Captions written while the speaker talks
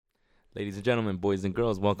Ladies and gentlemen, boys and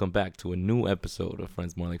girls, welcome back to a new episode of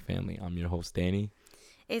Friends More Like Family. I'm your host, Danny.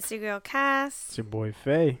 It's your girl, Cass. It's your boy,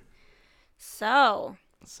 Faye. So,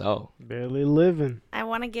 Barely living. I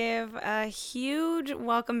want to give a huge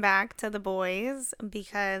welcome back to the boys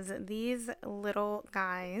because these little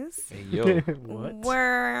guys Hey, yo. What?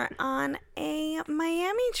 were on a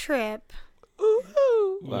Miami trip.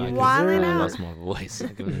 Wow, I Wildin' out. lost my voice. I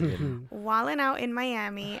couldn't get it. Wilding out in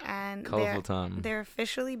Miami, and Colorful time. they're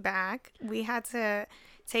officially back. We had to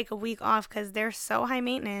take a week off because they're so high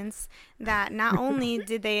maintenance that not only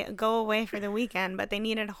did they go away for the weekend, but they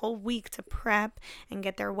needed a whole week to prep and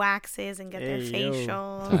get their waxes and get their Hey, yo.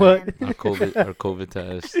 facials. What? and- Our COVID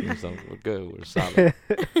test. And stuff. We're good. We're solid.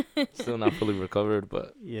 Still not fully recovered,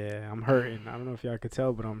 but Yeah, I'm hurting. I don't know if y'all could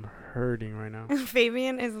tell, but I'm hurting right now.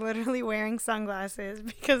 Fabian is literally wearing sunglasses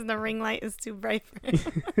because the ring light is too bright for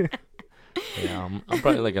him. yeah, I'm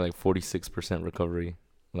probably like at 46% recovery.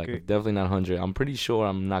 Like Good. definitely not 100. I'm pretty sure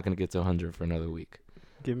I'm not gonna get to 100 for another week.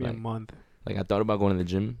 Give me a Like, month. Like I thought about going to the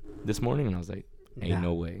gym this morning, and I was like, ain't Nah.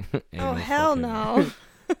 no way. Ain't Oh, no hell fucking- no.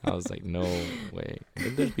 I was like, no way.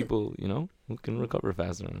 But there's people, who can recover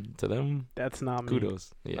faster. And to them, That's not me.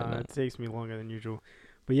 kudos. Yeah, Nah, nah. it takes me longer than usual.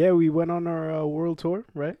 But yeah, we went on our world tour,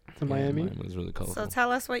 right? To Yeah, Miami. Miami was really colorful. So tell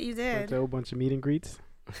us what you Went did. to a bunch of meet and greets.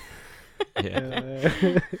 yeah.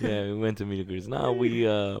 Uh, Yeah, we went to meet and greets. No,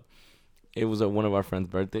 it was one of our friend's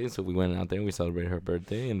birthdays, so we went out there and we celebrated her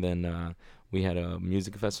birthday, and then we had a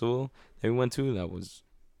music festival that we went to that was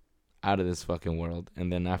out of this fucking world.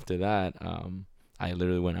 And then after that, I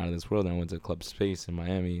literally went out of this world and I went to Club Space in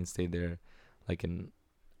Miami and stayed there like an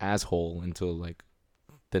asshole until like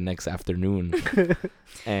the next afternoon.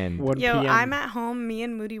 And 1 Yo, p.m. I'm at home. Me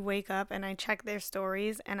and Moody wake up and I check their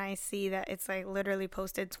stories and I see that it's like literally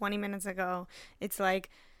posted 20 minutes ago. It's like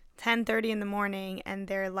 10:30 in the morning and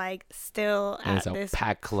they're like still and at it's a this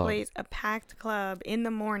packed club. place, a packed club in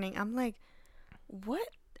the morning. I'm like, what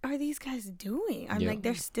are these guys doing? I'm Yeah. like,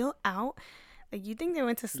 they're still out. Like, you think they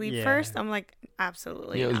went to sleep Yeah. first? I'm like,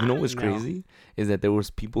 absolutely Yeah, not. you know what's No. crazy is that there was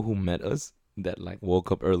people who met us that like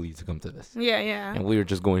woke up early to come to this. Yeah. And we were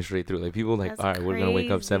just going straight through. Like people like, That's all right, we're gonna wake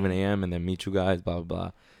up crazy. 7 a.m. and then meet you guys, blah blah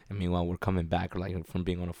blah. And meanwhile, we're coming back like from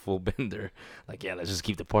being on a full bender. Like, yeah, let's just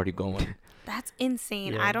keep the party going. That's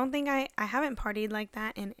insane. Yeah. I don't think I haven't partied like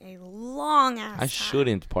that in a long ass I time.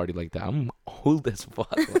 shouldn't party like that. I'm old as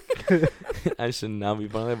fuck. Like, I should not be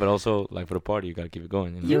partying, but also like for the party, you gotta keep it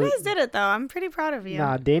going. You know? You You're- guys did it though. I'm pretty proud of you.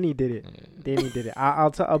 Nah, Danny did it. Yeah. Danny did it.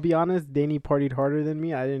 I'll be honest. Danny partied harder than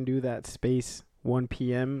me. I didn't do that space 1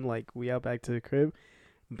 p.m. like we out back to the crib,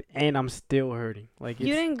 and I'm still hurting. Like You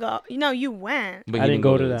it's, didn't go. No, you went. But I he didn't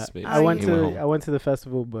go to the that. space. I Oh, went you He to home. I went to the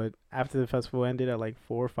festival, but after the festival ended at like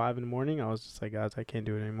 4 or 5 in the morning, I was just like, guys, I can't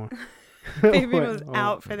do it anymore. Fabian Went was home.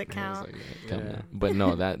 out for the I was count. like, come Yeah. on. But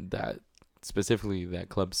no, that specifically that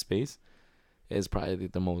club space is probably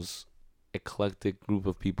the most eclectic group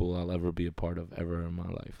of people I'll ever be a part of ever in my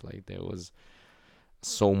life. Like there was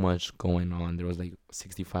so much going on. There was like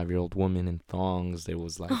 65-year-old woman in thongs. There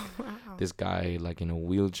was like Wow. this guy like in a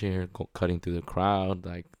wheelchair cutting through the crowd.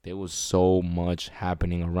 Like there was so much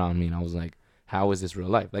happening around me, and I was like, how is this real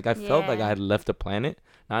life? Like I felt like Yeah. I had left the planet.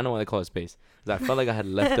 Now I know why they call it space. 'Cause I felt like I had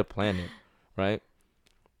left the planet, right?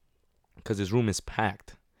 Because this room is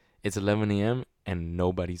packed. It's 11 a.m. and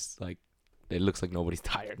nobody's like, it looks like nobody's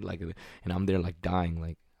tired. Like, and I'm there like dying.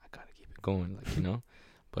 Like I gotta keep it going. Like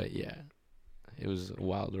but yeah. It was a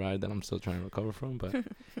wild ride that I'm still trying to recover from, but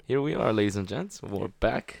here we are, ladies and gents. We're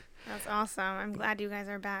back. That's awesome. I'm glad you guys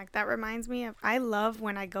are back. That reminds me of, I love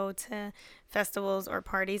when I go to festivals or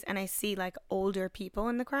parties and I see like older people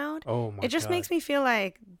in the crowd. Oh my! It just God. makes me feel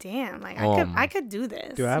like, damn, like Oh I could do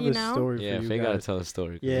this. Dude, I have you a know? story Yeah, for you Faye gotta guys. tell a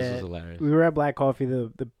story. 'Cause Yeah, this was hilarious. We were at Black Coffee.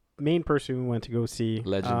 The main person we went to go see,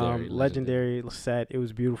 Legendary. set. It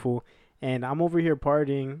was beautiful, and I'm over here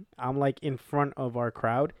partying. I'm like in front of our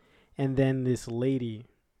crowd, and then this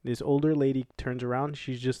older lady turns around.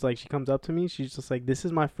 She's just like, she comes up to me. She's just like, "This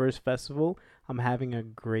is my first festival. I'm having a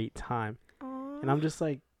great time." Aw. And I'm just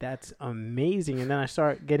like, that's amazing. And then I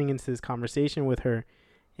start getting into this conversation with her.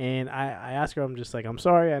 And I ask her, I'm just like, I'm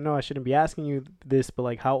sorry. I know I shouldn't be asking you this, but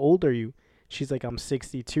like, how old are you? She's like, I'm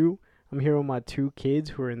 62. I'm here with my 2 kids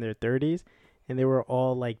who are in their 30s. And they were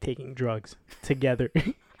all like taking drugs together.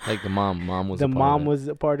 Like the mom was The a part mom of it. was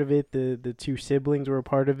a part of it. The two siblings were a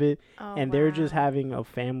part of it, Oh, and they're just wow. having a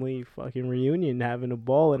family fucking reunion, having a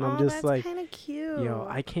ball. And I'm Oh, just that's like, kind of cute. yo,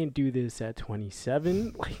 I can't do this at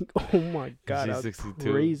 27. Like, oh my god, She's I was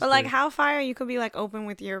 62. crazy. But like, how fire you could be like open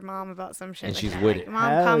with your mom about some shit. And like she's that. with Like, it.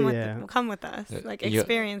 Mom, Hell come with us. Yeah. Like, You-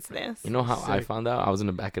 experience this. You know how I Sick. found out? I was in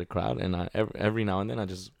the back of the crowd, and every now and then I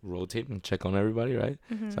just rotate and check on everybody, right?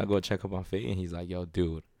 Mhm. So I go check up on Faye, and he's like, "Yo,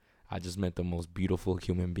 dude, I just met the most beautiful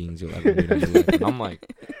human beings you'll ever meet in your life." And I'm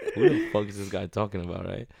like, "Who the fuck is this guy talking about,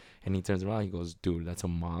 right?" And he turns around, he goes, "Dude, that's a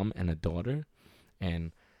mom and a daughter,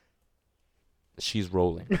 and she's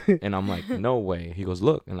rolling." And I'm like, "No way." He goes,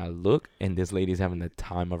 "Look," and I look, and this lady's having the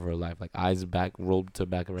time of her life, like eyes back, rolled to the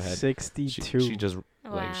back of her head. 62. She just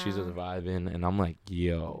like she's just Wow. vibing, and I'm like,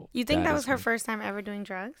 "Yo." You think that is was her some- first time ever doing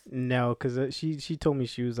drugs? No, because she told me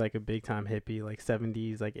she was like a big time hippie, like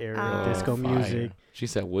 70s, like era Oh, disco fire. music. She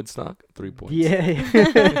said Woodstock, 3 points.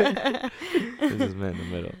 Yeah. This is man in the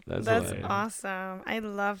middle. That's hilarious. awesome. I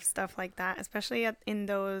love stuff like that, especially in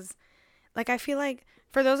those. Like, I feel like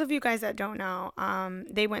for those of you guys that don't know,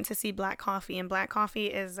 they went to see Black Coffee, and Black Coffee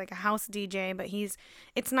is like a house DJ, but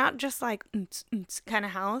it's not just like kind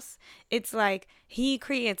of house. It's like he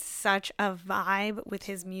creates such a vibe with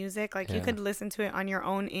his music. Like, you Yeah. could listen to it on your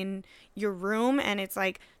own in your room, and it's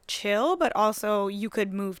like chill, but also you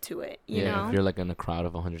could move to it, you Yeah, know? if you're like in a crowd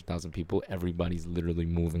of 100,000 people, everybody's literally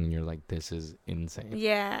moving, and you're like, "This is insane."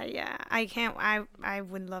 Yeah. I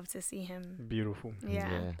would love to see him. Beautiful.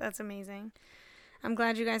 Yeah. That's amazing. I'm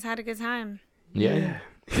glad you guys had a good time. Yeah,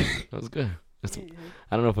 that was good.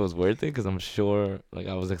 I don't know if it was worth it, because I'm sure, like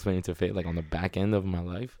I was explaining to Faye, like on the back end of my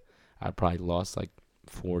life, I probably lost like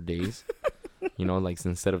 4 days. You know, like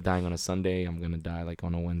instead of dying on a Sunday, I'm gonna die like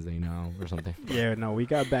on a Wednesday now or something. Yeah, no, we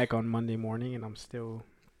got back on Monday morning, and I'm still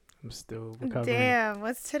recovering. Damn,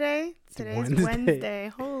 what's today? Today's Wednesday. Wednesday.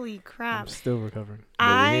 Holy I'm crap. still recovering. But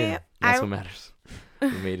we're here. That's I what matters. We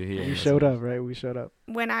made it here. You That's showed what up, right? We showed up.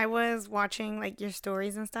 when I was watching like your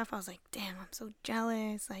stories and stuff, I was like, damn, I'm so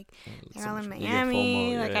jealous. Like, matters. they're So all in much- you get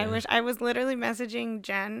Miami. FOMO, Like, I yeah. wish I was literally messaging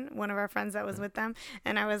Jen, one of our friends that was with them,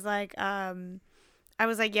 and I was like,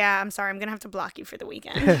 yeah, I'm sorry, I'm gonna have to block you for the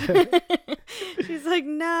weekend. She's like,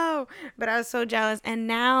 no, but I was so jealous. And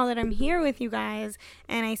now that I'm here with you guys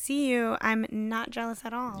and I see you, I'm not jealous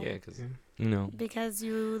at all. Yeah, because Yeah. you know, Because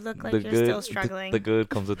you look like the you're good, still struggling. The good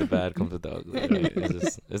comes with the bad, comes with the ugly.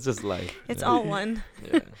 Right? It's just life. It's yeah. all one.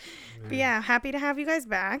 Yeah. But yeah, happy to have you guys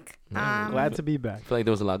back. Yeah, Glad to be back. I feel like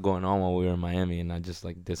there was a lot going on while we were in Miami, and I just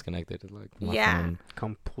like disconnected. Like Yeah.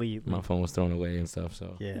 Completely. my phone was thrown away and stuff.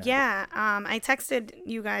 So Yeah. Yeah, I texted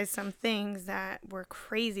you guys some things that were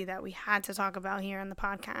crazy that we had to talk about here on the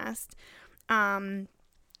podcast.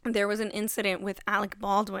 There was an incident with Alec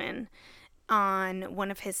Baldwin on one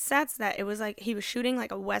of his sets that it was like he was shooting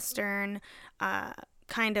like a Western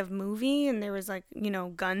kind of movie, and there was like,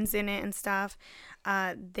 guns in it and stuff.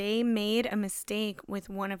 They made a mistake with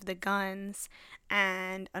one of the guns,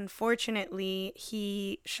 and unfortunately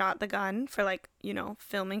he shot the gun for like,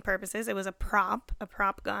 filming purposes. It was a prop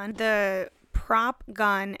gun. The prop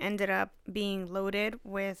gun ended up being loaded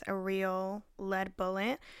with a real lead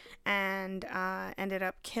bullet and ended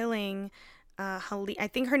up killing I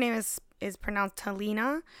think her name is pronounced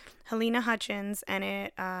Helena Hutchins, and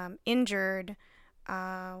it injured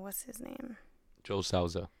what's his name? Joe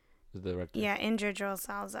Souza is the director. Yeah, injured Joel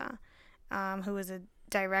Salza, who was a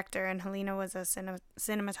director, and Helena was a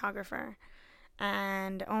cinematographer.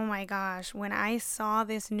 And oh my gosh, when I saw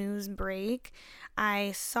this news break,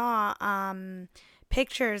 I saw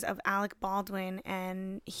pictures of Alec Baldwin,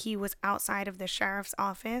 and he was outside of the sheriff's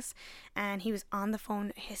office, and he was on the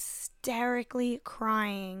phone hysterically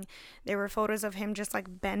crying. There were photos of him just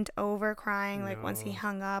like bent over crying, like once he No.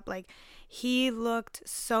 hung up. Like, he looked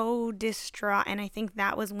so distraught, and I think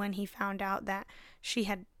that was when he found out that she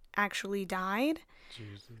had actually died.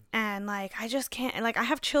 Jesus. And like, I just can't, like, I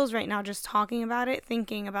have chills right now just talking about it,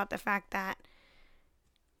 thinking about the fact that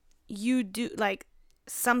you do, like,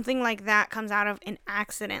 something like that comes out of an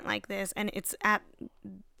accident like this, and it's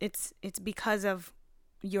because of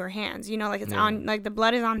your hands, like it's on, like, the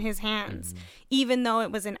blood is on his hands, even though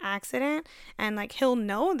it was an accident, and like he'll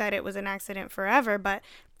know that it was an accident forever, but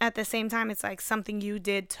at the same time it's like something you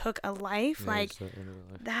did took a life. Like,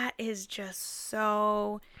 that is just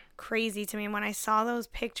so crazy to me. When I saw those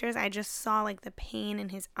pictures, I just saw like the pain in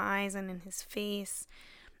his eyes and in his face,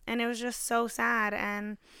 and it was just so sad.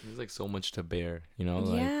 And There's like so much to bear,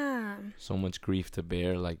 like yeah, so much grief to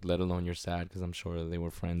bear, like let alone you're sad because I'm sure they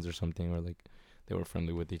were friends or something, or like they were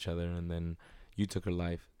friendly with each other, and then you took her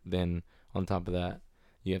life. Then on top of that,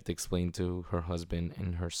 you have to explain to her husband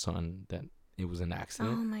and her son that it was an Oh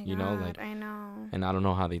accident. my god. You know, like, I know. and I don't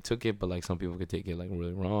know how they took it, but like some people could take it like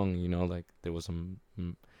really wrong. You know, like there was some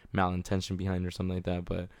malintention behind it or something like that.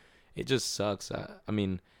 But it just sucks. I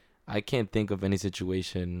mean, I can't think of any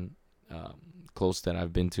situation close that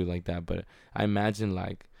I've been to like that. But I imagine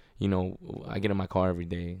like, you know, I get in my car every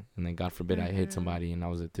day, and then God forbid I hit Mhm. somebody and I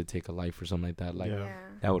was to take a life or something like that. Like Yeah.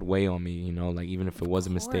 that would weigh on me. You know, like even if it was a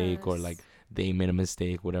mistake or course. like they made a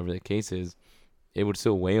mistake, whatever the case is, it would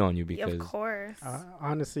still weigh on you Of because course.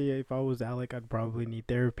 Honestly, if I was Alec, I'd probably need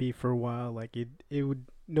therapy for a while. Like it would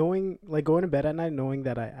knowing like going to bed at night knowing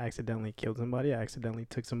that I accidentally killed somebody, I accidentally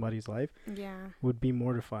took somebody's life, Yeah. would be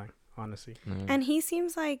mortifying. Honestly. yeah. And he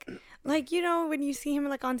seems like you know, when you see him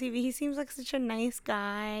like on TV, he seems like such a nice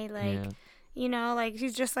guy. Like, Yeah. you know, like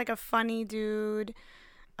he's just like a funny dude.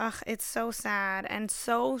 Ugh, it's so sad, and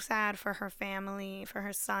so sad for her family, for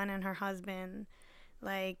her son and her husband.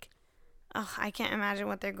 Like, ugh, I can't imagine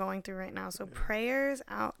what they're going through right now. So prayers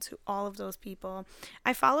out to all of those people.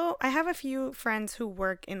 I have a few friends who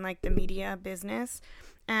work in like the media business,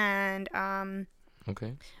 and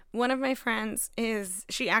Okay. one of my friends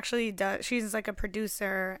she's like a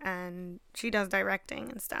producer, and she does directing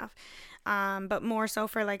and stuff, but more so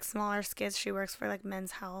for like smaller skits. She works for like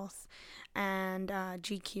Men's Health and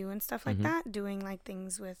GQ and stuff like Mhm. that, doing like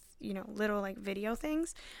things with, you know, little like video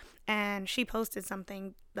things. And she posted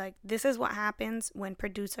something like, this is what happens when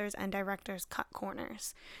producers and directors cut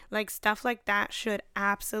corners. Like stuff like that should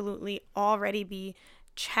absolutely already be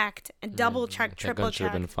checked, double checked, That triple gun should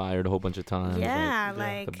have been checked. fired a whole bunch of times. Yeah,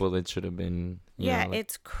 like, the like bullet should have been. You yeah, know, like,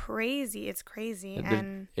 it's crazy. It's crazy. There-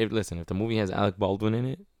 And listen, if the movie has Alec Baldwin in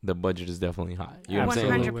it, the budget is definitely high. You know what I'm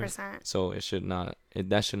saying? 100%. So it should not.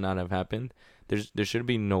 That should not have happened. There should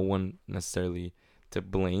be no one necessarily to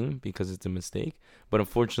blame because it's a mistake. But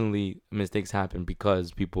unfortunately, mistakes happen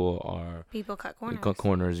because people People cut cut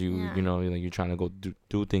corners. You Yeah. you know, like you're trying to go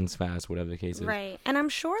do things fast, whatever the case is. Right. And I'm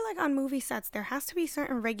sure like on movie sets there has to be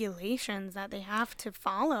certain regulations that they have to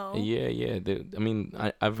follow. Yeah. I mean,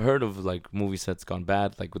 I've heard of like movie sets gone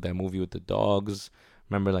bad, like with that movie with the dogs.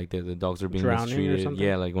 Remember, like the dogs were being Drowning or mistreated. something?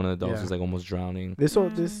 Yeah, like one of the dogs Yeah. was like almost drowning.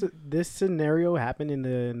 This scenario happened in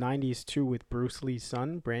the 90s too with Bruce Lee's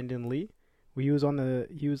son, Brandon Lee. He was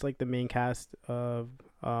like the main cast of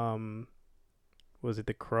was it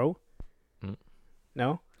The Crow? Mm.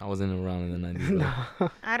 No? I wasn't around in the 90s. No.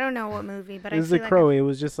 I don't know what movie, but It I was feel The like Crow. It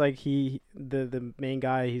was just like the main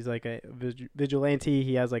guy, he's like a vigilante.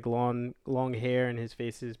 He has like long hair and his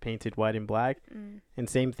face is painted white and black. And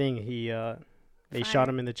same thing, they shot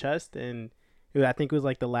him in the chest, and I think it was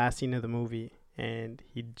like the last scene of the movie, and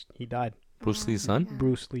he died. Bruce Lee's son?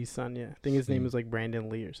 Bruce Lee's son, yeah. I think his name Mm. was like Brandon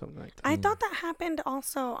Lee or something like that. I thought that happened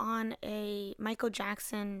also on a Michael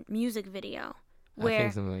Jackson music video I where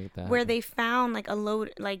think something like that. where they found like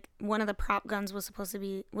like one of the prop guns was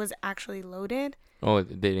actually loaded. Oh,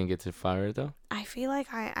 they didn't get to fire it though. I feel like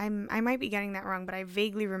I might be getting that wrong, but I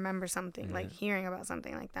vaguely remember something Yeah. like hearing about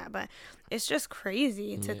something like that. But it's just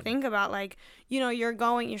crazy to Yeah. think about, like, you know, you're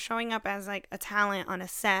showing up as like a talent on a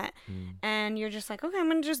set, and you're just like, okay, I'm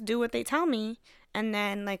gonna just do what they tell me, and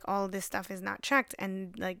then like all of this stuff is not checked,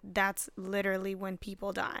 and like that's literally when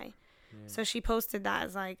people die. So she posted that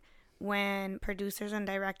as like, when producers and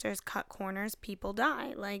directors cut corners, people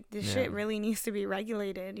die. Like this Yeah. shit really needs to be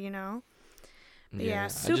regulated, you know? But yeah, I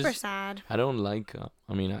super just- sad. I don't like.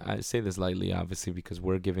 I mean, I say this lightly, obviously, because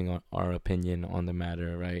we're giving our opinion on the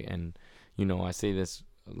matter, right? And you know, I say this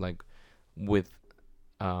like with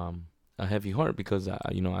a heavy heart because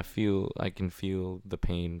I can feel the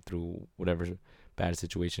pain through whatever bad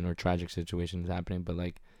situation or tragic situation is happening. But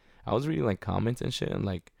like, I was reading like comments and shit, and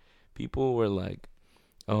like people were like,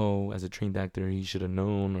 "Oh, as a trained actor, he should have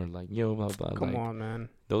known," or like, "Yo, blah blah." Come like, on, man.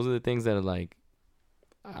 those are the things that are like,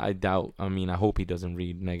 I doubt. I mean, I hope he doesn't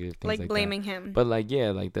read negative things like Blaming that. him. But like,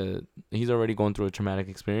 yeah, like he's already going through a traumatic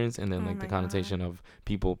experience, and then Oh like the my connotation of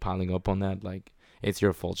people piling up on that, like it's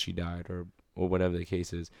your fault she died or whatever the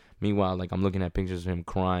case is. Meanwhile, like I'm looking at pictures of him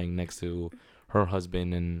crying next to her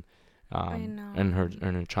husband and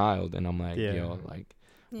her child, and I'm like, Yeah. yo, like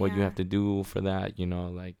what you have to do for that, you know?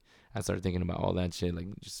 Like I started thinking about all that shit, like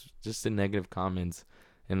just the negative comments,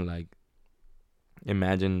 and like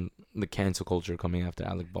imagine the cancel culture coming after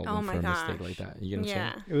Alec Baldwin Oh my for a mistake gosh. like that. You know what I'm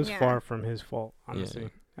Yeah. saying? It was far from his fault, honestly.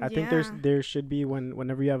 I think there should be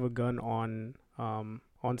whenever you have a gun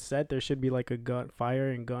on set, there should be like a fire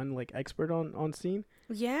and gun like expert on scene.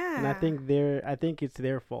 Yeah. And I think it's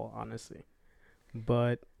their fault, honestly.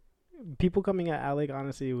 But people coming at Alec,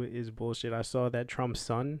 honestly, is bullshit. I saw that Trump's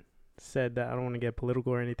son said that, I don't want to get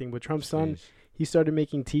political or anything, but Trump's son, Jeez. he started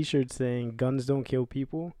making T-shirts saying guns don't kill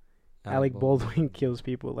people, Alec Baldwin kills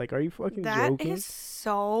people. Like, are you fucking That joking? is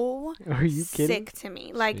so Are you kidding? sick to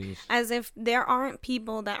me. Like, Sheesh. as if there aren't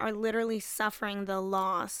people that are literally suffering the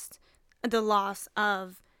loss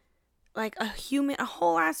of like a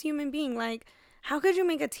whole ass human being. Like, how could you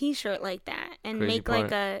make a t-shirt like that and Crazy make part.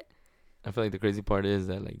 like a I feel like the crazy part is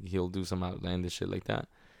that like he'll do some outlandish shit like that,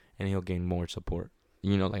 and he'll gain more support.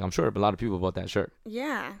 You know, like I'm sure a lot of people bought that shirt,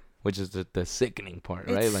 yeah. which is the sickening part,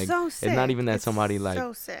 right? It's Like so sick. it's not even that It's somebody like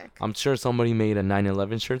so sick. I'm sure somebody made a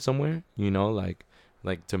 9/11 shirt somewhere, you know, like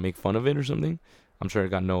to make fun of it or something. I'm sure it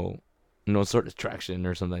got no sort of traction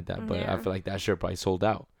or something like that. But I Yeah. feel like that shirt probably sold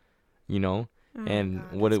out, you know. Oh my And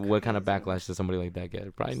God, that's what kind of crazy. backlash does somebody like that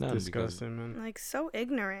get? Probably It's none. Because, disgusting, man. Like, so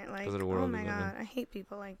ignorant. Like, of the oh world my we live in. God, I hate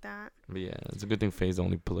people like that. but yeah, it's a good thing Faye's the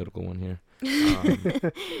only political one here.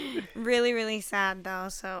 Really, really sad though.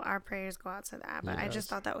 So our prayers go out to that. But I Yes. just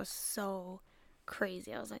thought that was so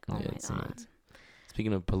crazy. I was like, oh Yeah, my it's God. nuts.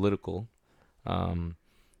 Speaking of political,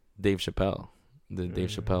 Dave Chappelle, the Dave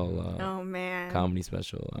Chappelle Oh man. comedy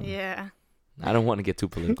special. Yeah. I don't want to get too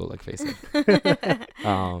political, like Faye said.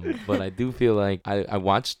 But I do feel like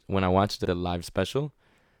when I watched the live special,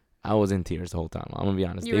 I was in tears the whole time. I'm gonna be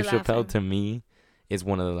honest. You were Dave Chappelle laughing. to me is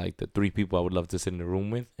one of the 3 people I would love to sit in a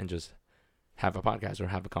room with and just have a podcast or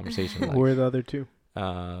have a conversation. Who are the other two?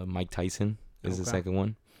 Mike Tyson is the Okay. second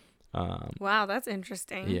one. Wow, that's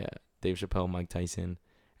interesting. Yeah, Dave Chappelle, Mike Tyson,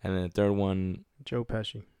 and then the third one. Joe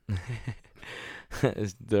Pesci.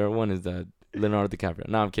 The third one is Leonardo DiCaprio.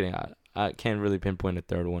 No, I'm kidding. I can't really pinpoint a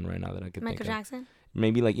third one right now that I could Michael think of. Jackson.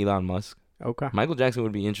 Maybe like Elon Musk. Okay. Michael Jackson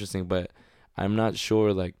would be interesting, but I'm not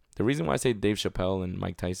sure. Like the reason why I say Dave Chappelle and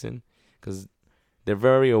Mike Tyson, because they're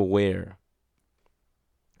very aware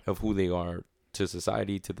of who they are to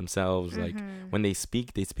society, to themselves. Like Mhm. when they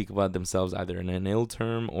speak about themselves either in an ill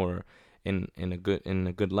term or in a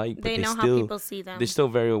good light. But they know how still people see them. they're still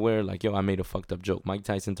very aware. Like, yo, I made a fucked up joke. Mike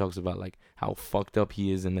Tyson talks about like how fucked up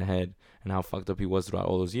he is in the head and how fucked up he was throughout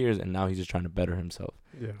all those years, and now he's just trying to better himself.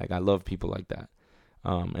 Yeah. Like I love people like that.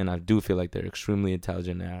 And I do feel like they're extremely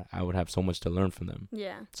intelligent, and I would have so much to learn from them.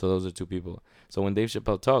 Yeah. So those are 2 people. So when Dave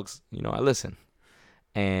Chappelle talks, you know, I listen.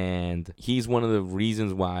 And he's one of the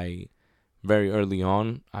reasons why very early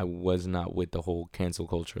on I was not with the whole cancel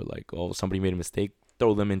culture. Like, oh, somebody made a mistake,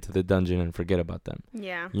 throw them into the dungeon and forget about them.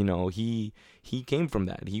 Yeah. You know, he came from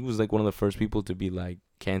that. He was like one of the first people to be like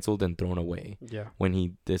canceled and thrown away Yeah. when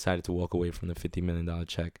he decided to walk away from the $50 million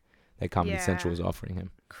check that Comedy Yeah. Central was offering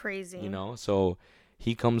him. Crazy. You know, so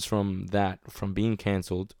he comes from that, from being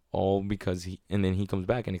canceled, all because and then he comes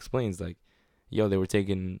back and explains like, yo, they were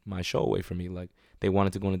taking my show away from me. Like they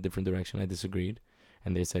wanted to go in a different direction. I disagreed.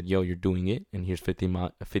 And they said, yo, you're doing it. And here's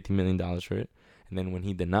 $50 million for it. And then when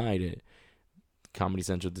he denied it, Comedy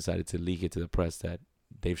Central decided to leak it to the press that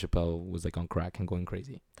Dave Chappelle was like on crack and going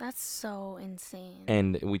crazy. That's so insane.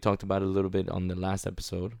 And we talked about it a little bit on the last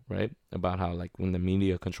episode, right? About how like when the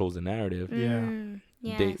media controls the narrative,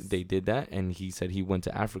 Yes. they did that. And he said he went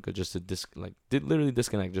to Africa just to literally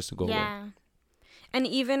disconnect just to go away. Yeah. And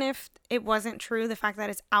even if it wasn't true, the fact that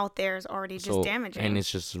it's out there is already just damaging. And it's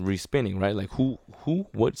just respinning, right? Like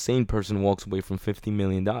what sane person walks away from $50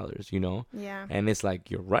 million, you know? Yeah. And it's like,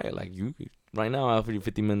 you're right. Like you right now, I offer you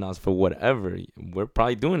 $50 million for whatever. We're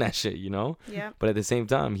probably doing that shit, you know? Yeah. But at the same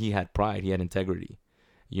time, he had pride. He had integrity.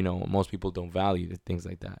 You know, most people don't value things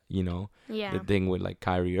like that, you know? Yeah. The thing with like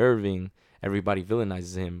Kyrie Irving, everybody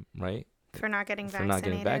villainizes him, right? For not getting For vaccinated. not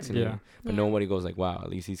getting vaccinated. Yeah. But Yeah. nobody goes like, wow, at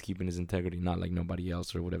least he's keeping his integrity, not like nobody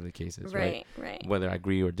else or whatever the case is, right? Right. Whether I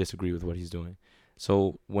agree or disagree with what he's doing.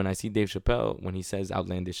 So when I see Dave Chappelle, when he says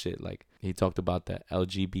outlandish shit, like he talked about the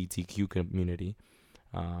LGBTQ community,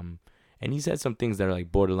 and he said some things that are like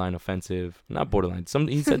borderline offensive, not borderline.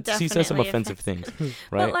 He said some Definitely offensive things,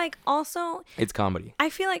 right? But like also, It's comedy. I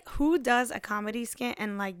feel like who does a comedy skit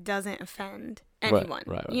and like doesn't offend Right, anyone?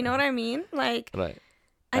 right, You know right. what I mean? Like Right.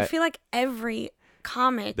 I I- feel like every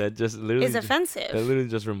comic That just literally is offensive. That literally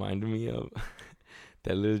just reminded me of.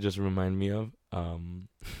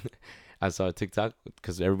 I saw a TikTok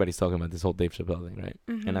because everybody's talking about this whole Dave Chappelle thing, right?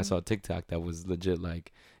 And I Mhm. saw a TikTok that was legit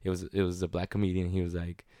like it was a black comedian. He was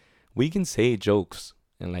like, we can say jokes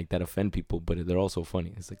and like that offend people, but they're also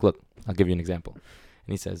funny. It's like, look, I'll give you an example.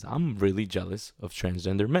 And he says, I'm really jealous of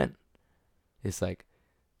transgender men. It's like,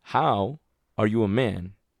 how are you a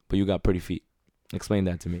man but you got pretty feet? Explain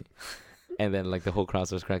that to me. And then like the whole crowd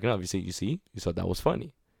starts cracking up. You thought that was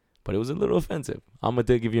funny, but it was a little offensive. I'm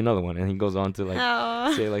gonna give you another one. And he goes on to like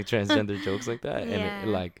Oh. say like transgender jokes like that. And Yeah.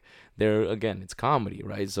 like they're, again, it's comedy,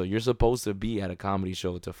 right? So you're supposed to be at a comedy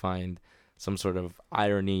show to find some sort of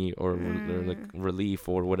irony or like relief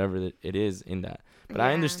or whatever it is in that. But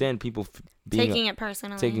I understand people taking it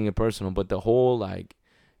personal. But the whole like,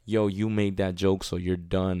 yo, you made that joke, so you're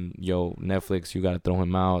done. Yo, Netflix, you gotta throw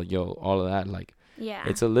him out. Yo, all of that, like, yeah,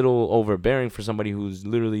 it's a little overbearing for somebody whose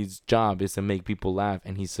literally his job is to make people laugh,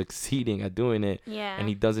 and he's succeeding at doing it. Yeah, and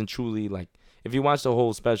he doesn't truly like. If you watch the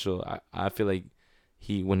whole special, I feel like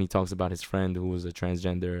when he talks about his friend who was a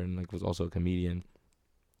transgender and like was also a comedian,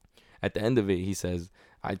 at the end of it, he says,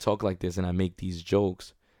 I talk like this and I make these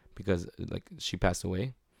jokes because like she passed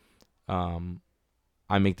away.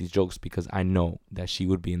 I make these jokes because I know that she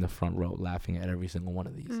would be in the front row laughing at every single one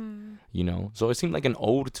of these, you know? So it seemed like an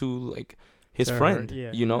ode to like his friend,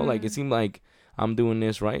 you know, like it seemed like I'm doing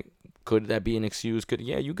this, right? Could that be an excuse?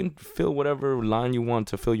 You can fill whatever line you want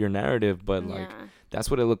to fill your narrative, but like, that's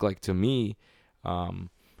what it looked like to me. And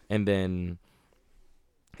then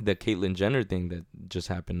the Caitlyn Jenner thing that just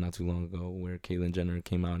happened not too long ago, where Caitlyn Jenner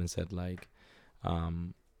came out and said like,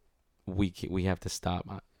 we have to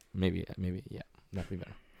stop. Maybe that'd be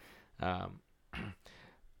better.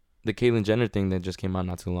 The Caitlyn Jenner thing that just came out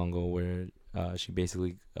not too long ago, where she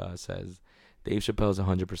basically says Dave Chappelle's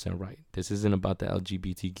 100% right. This isn't about the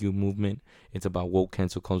LGBTQ movement. It's about woke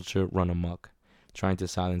cancel culture run amok, trying to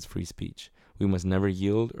silence free speech. We must never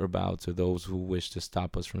yield or bow to those who wish to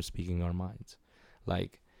stop us from speaking our minds.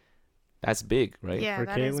 Like, that's big, right? Yeah, for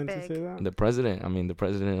that Caitlyn is big. to say that? The president of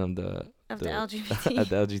the LGBT, of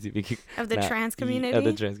the LGBTQ of the trans community. Of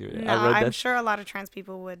the trans community. No, I'm sure a lot of trans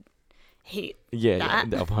people would hate. Yeah,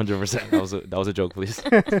 100%. That was a joke, please.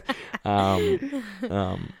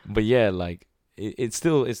 But yeah, like it's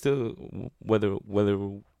still whether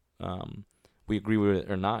we agree with it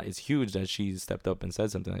or not, it's huge that she stepped up and said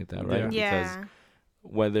something like that, right? Yeah. Because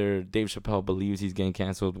whether Dave Chappelle believes he's getting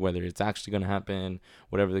canceled, whether it's actually gonna happen,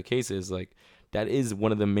 whatever the case is, like that is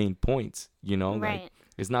one of the main points, you know. Right. Like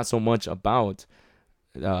it's not so much about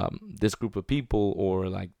this group of people or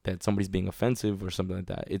like that somebody's being offensive or something like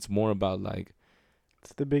that. It's more about like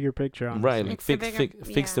it's the bigger picture, honestly. Right? Like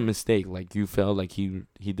fix the mistake. Like you felt like he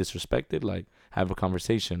disrespected. Like have a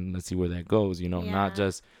conversation. Let's see where that goes. You know, not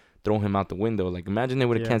just throw him out the window. Like imagine they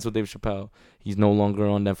would have canceled Dave Chappelle. He's no longer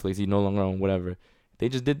on Netflix. He's no longer on whatever. They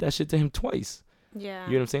just did that shit to him twice. Yeah.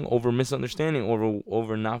 You know what I'm saying? Over misunderstanding,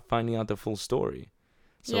 over not finding out the full story.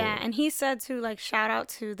 So, yeah, and he said to like shout out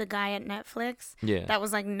to the guy at Netflix. Yeah. That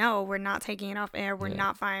was like, no, we're not taking it off air. We're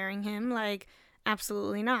not firing him. Like,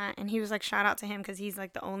 absolutely not. And he was like, shout out to him because he's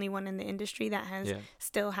like the only one in the industry that has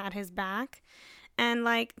still had his back. And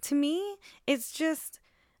like to me, it's just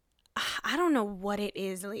I don't know what it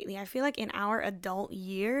is lately. I feel like in our adult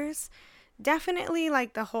years, definitely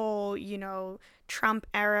like the whole, you know, Trump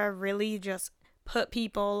era really just put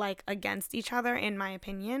people like against each other, in my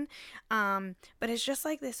opinion. But it's just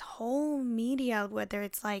like this whole media, whether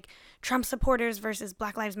it's like Trump supporters versus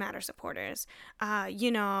Black Lives Matter supporters,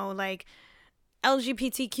 you know, like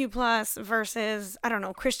LGBTQ plus versus, I don't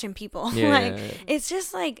know, Christian people. It's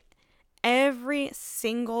just like every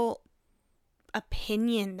single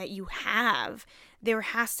opinion that you have, there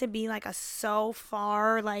has to be like a so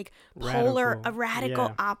far like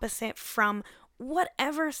radical opposite from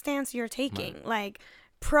whatever stance you're taking, like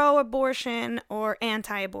pro-abortion or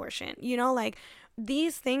anti-abortion, you know, like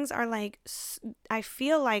these things are like, I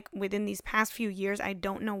feel like within these past few years, I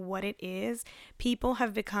don't know what it is, people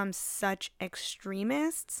have become such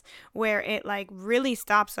extremists where it like really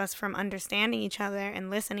stops us from understanding each other and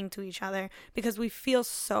listening to each other because we feel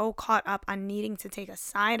so caught up on needing to take a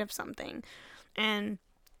side of something. And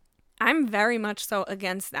I'm very much so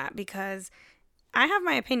against that because I have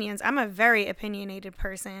my opinions. I'm a very opinionated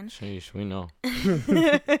person. Sheesh, we know.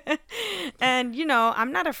 And, you know,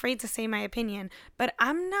 I'm not afraid to say my opinion, but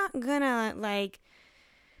I'm not gonna, like,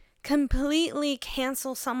 completely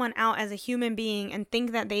cancel someone out as a human being and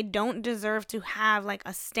think that they don't deserve to have, like,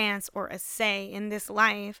 a stance or a say in this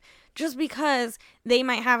life just because they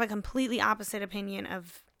might have a completely opposite opinion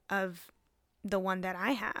of the one that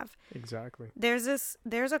I have. Exactly. There's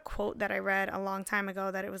a quote that I read a long time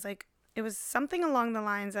ago that it was like, it was something along the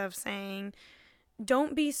lines of saying,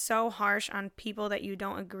 don't be so harsh on people that you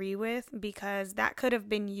don't agree with because that could have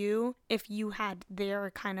been you if you had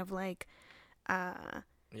their kind of like,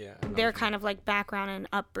 their kind of like background and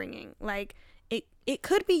upbringing. Like it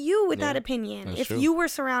could be you with that opinion. That's if true. You were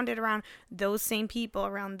surrounded around those same people,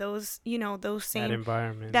 around those, you know, those same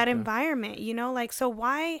that environment, you know, like, so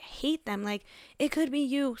why hate them? Like it could be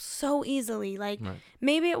you so easily. Like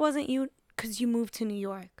maybe it wasn't you because you moved to New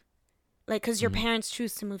York. Like, because your parents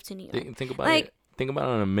choose to move to New York. Think about it. Think about it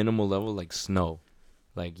on a minimal level, like snow.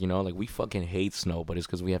 Like, you know, like we fucking hate snow, but it's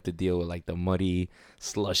because we have to deal with like the muddy,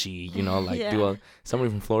 slushy, you know, like Yeah. somebody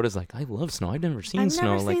from Florida's like, I love snow. I've never seen I've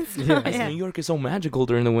snow. never Like, seen snow. I said, Yeah. New York is so magical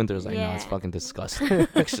during the winter. It's like, no, it's Yeah. fucking disgusting,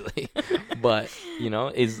 actually. But, you know,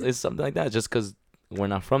 it's something like that just because we're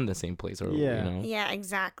not from the same place, or, Yeah. you know. Yeah,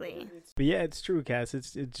 exactly. But yeah, it's true, Cass.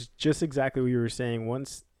 It's just exactly what you were saying.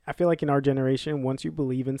 Once I feel like in our generation, once you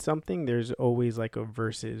believe in something, there's always like a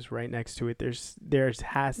versus right next to it. There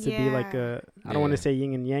has to be like Yeah. I don't want Yeah. to say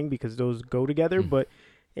yin and yang because those go together, Mm. but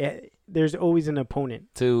there's always an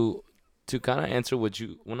opponent. To kind of answer what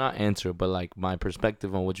you, well, not answer, but like my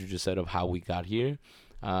perspective on what you just said of how we got here.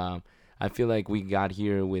 I feel like we got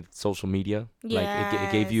here with social media. Like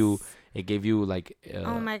it gave you like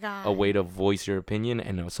Oh my god. a way to voice your opinion,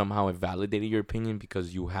 and somehow it validated your opinion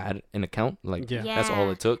because you had an account. Like Yeah. Yeah. that's all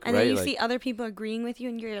it took, And right? then you like, see other people agreeing with you,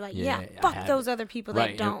 and you're like, Yeah, yeah, I fuck have those other people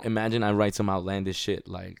right. that don't. Imagine I write some outlandish shit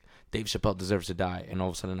like Dave Chappelle deserves to die, and all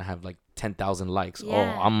of a sudden I have like 10,000 likes. Yeah.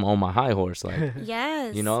 Oh, I'm on my high horse. Like,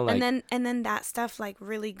 Yes. You know, like- and then that stuff like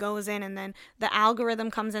really goes in, and then the algorithm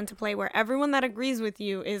comes into play where everyone that agrees with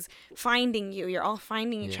you is finding you. You're all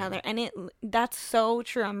finding each Yeah. other, and that's so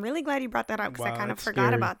true. I'm really glad you brought that up because I Wow, kind of that's forgot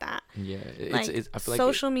scary. about that. yeah, Like I feel like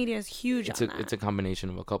social media is huge it's on a that. it's a combination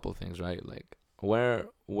of a couple of things, right? Like where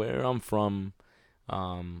I'm from,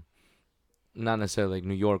 not necessarily like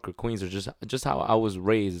New York or Queens, or just how I was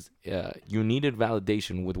raised. You needed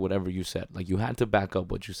validation with whatever you said. Like you had to back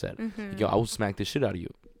up what you said. Mhm. Yo, I will smack the shit out of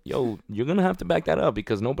you. Yo, you're gonna have to back that up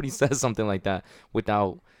because nobody says something like that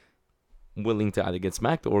without willing to either get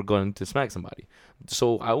smacked or going to smack somebody.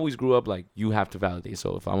 So I always grew up like you have to validate.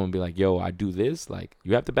 So if I'm gonna be like, yo, I do this, like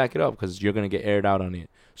you have to back it up because you're gonna get aired out on it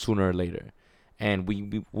sooner or later. And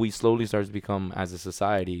we slowly start to become as a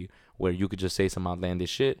society where you could just say some outlandish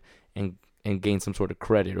shit and gain some sort of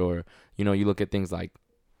credit, or you know, you look at things like,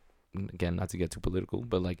 again, not to get too political,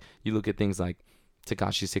 but like you look at things like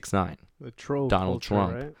Tekashi 6ix9ine, The troll Donald culture,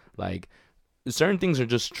 Trump. right? like certain things are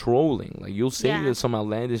just trolling. Like you'll say Yeah. some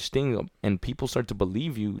outlandish thing and people start to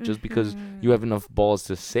believe you just because Mhm. you have enough balls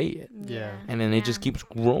to say it, Yeah. and then it just Yeah. keeps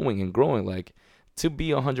growing and growing. Like, to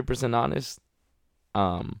be 100% honest,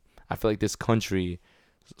 I feel like this country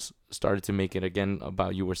started to make it again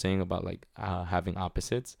about, you were saying about like having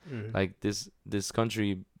opposites. Mhm. Like this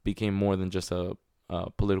country became more than just a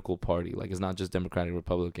political party. Like it's not just Democratic,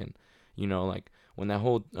 Republican. You know, like when that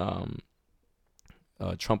whole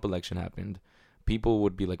Trump election happened, people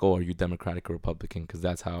would be like, "Oh, are you Democratic or Republican?" Because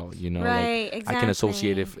that's how, you know, like right, exactly. I can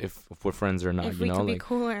associate if we're friends or not. if You we know, could be like.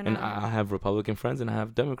 cool or And not. I have Republican friends and I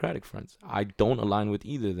have Democratic friends. I don't align with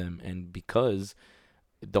either of them, and because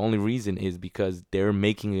the only reason is because they're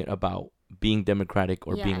making it about being Democratic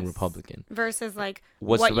or being Yes. Republican. Versus like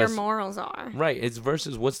What's what the your best? morals are. Right. It's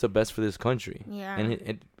versus what's the best for this country. Yeah.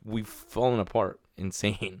 And we've fallen apart.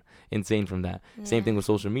 Insane from that. Same Yeah. thing with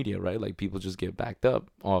social media, right? Like people just get backed up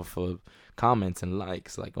off of comments and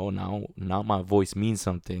likes. Like, oh, now my voice means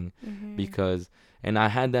something Mhm. because, and I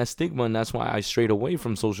had that stigma, and that's why I strayed away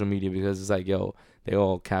from social media, because it's like, yo, they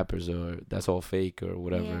all cappers, or that's all fake or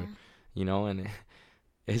whatever, Yeah. you know. And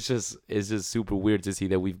it's just super weird to see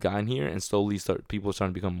that we've gotten here and slowly people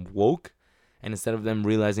starting to become woke, and instead of them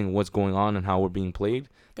realizing what's going on and how we're being played,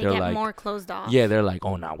 They they're get like, more closed off. yeah, they're like,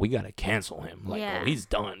 oh, now we gotta cancel him. Like, Yeah. oh, he's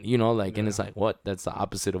done. You know, like, and it's Yeah. like, what? That's the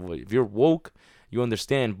opposite of what. If you're woke, you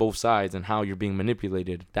understand both sides and how you're being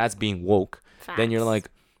manipulated. That's being woke. Then you're Facts.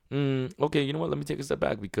 like, okay, you know what? Let me take a step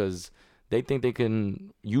back because they think they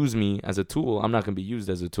can use me as a tool. I'm not gonna be used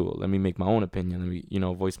as a tool. Let me make my own opinion. Let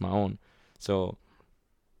me, voice my own. So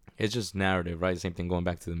it's just narrative, right? Same thing going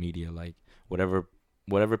back to the media. Like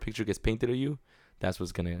whatever picture gets painted of you, that's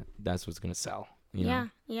what's gonna sell. You know?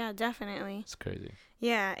 Yeah, definitely. It's crazy.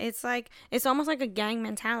 Yeah, it's almost like a gang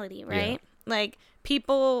mentality, right? Like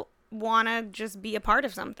people want to just be a part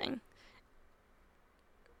of something.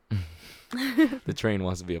 The train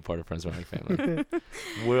wants to be a part of Friends Around Family.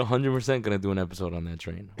 We're 100% gonna do an episode on that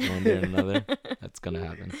train. One day or another, that's gonna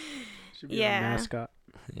happen. Should be Yeah. a mascot.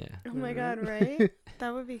 Yeah, Oh my god, right?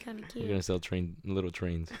 That would be kind of we're cute. gonna sell little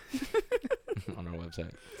trains on our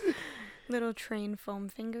website. Little train foam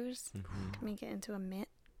fingers. Mm-hmm. Can make it into a mitt.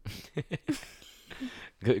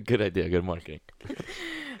 Good idea. Good marketing.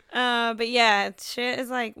 But yeah, shit is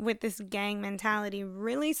like with this gang mentality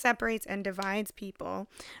really separates and divides people.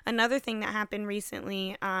 Another thing that happened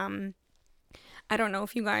recently, I don't know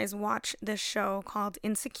if you guys watch this show called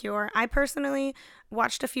Insecure. I personally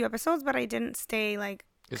watched a few episodes, but I didn't stay like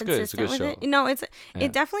It's good. It's a good with show. it. No, Yeah.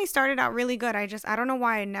 it definitely started out really good. I don't know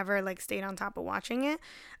why I never like stayed on top of watching it.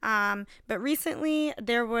 But recently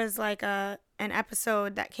there was like a an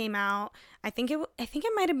episode that came out. I think it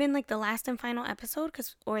might have been like the last and final episode,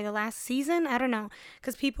 or the last season. I don't know,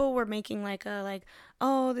 because people were making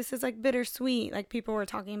oh, this is like bittersweet. Like people were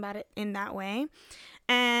talking about it in that way.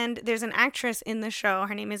 And there's an actress in the show.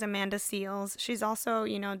 Her name is Amanda Seales. She's also,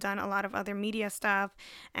 done a lot of other media stuff.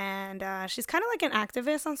 And she's kind of like an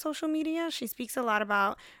activist on social media. She speaks a lot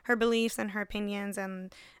about her beliefs and her opinions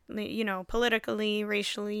and, politically,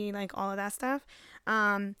 racially, like all of that stuff.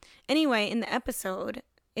 Anyway, in the episode,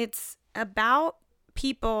 it's about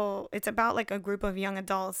like a group of young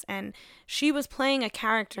adults. And she was playing a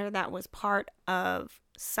character that was part of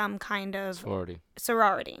some kind of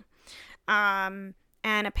sorority.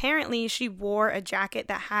 And apparently she wore a jacket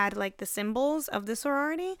that had like the symbols of the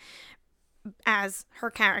sorority as her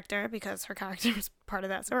character, because her character was part of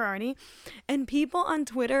that sorority. And people on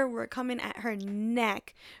Twitter were coming at her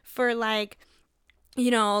neck for like,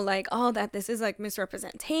 oh, that this is like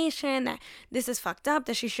misrepresentation, that this is fucked up,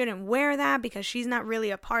 that she shouldn't wear that because she's not really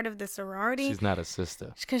a part of the sorority. She's not a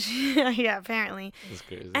sister. Yeah, apparently. That's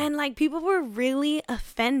crazy. And like people were really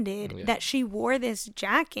offended that she wore this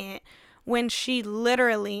jacket when she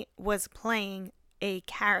literally was playing a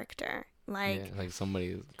character. Like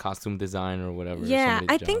somebody's costume design or whatever. Yeah,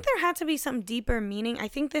 I think there had to be some deeper meaning. I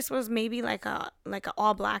think this was maybe like a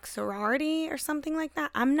all black sorority or something like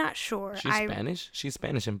that. I'm not sure. She's Spanish? She's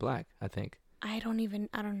Spanish and black, I think. I don't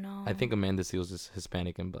know. I think Amanda Seales is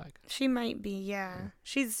Hispanic and black. She might be, yeah.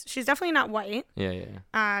 She's definitely not white.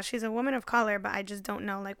 Yeah. She's a woman of color, but I just don't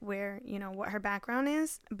know like where, what her background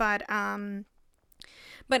is. But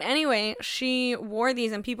anyway, she wore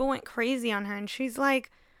these and people went crazy on her, and she's like,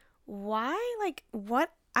 why? Like,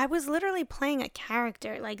 what? I was literally playing a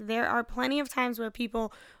character. Like, there are plenty of times where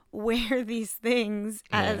people wear these things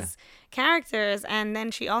as characters. And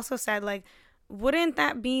then she also said, like, wouldn't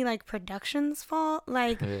that be like production's fault?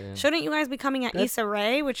 Like, shouldn't you guys be coming at Issa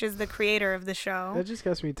Rae, which is the creator of the show? That just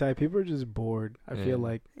gets me tight. People are just bored. I feel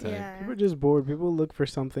like people are just bored. People look for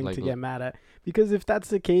something to get mad at. Because if that's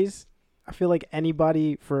the case, I feel like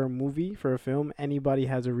anybody, for a movie, for a film, anybody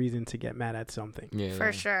has a reason to get mad at something. Yeah,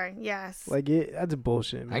 for sure. Yes. Like that's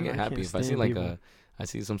bullshit, man. I get happy if I see I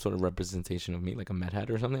see some sort of representation of me, like a Met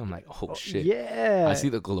hat or something. I'm like, oh shit. Yeah. I see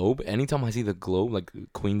the globe. Anytime I see the globe, like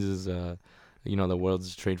Queens is, the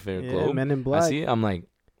World's Trade Fair globe. Men in Black. I see it. I'm like,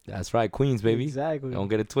 that's right, Queens, baby. Exactly. Don't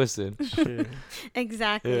get it twisted.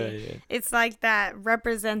 Exactly. Yeah. It's like that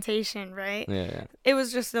representation, right? Yeah. It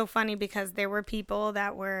was just so funny because there were people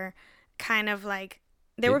that were kind of like,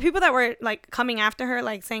 were people that were like coming after her,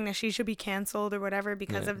 like saying that she should be canceled or whatever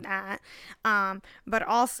because of that. But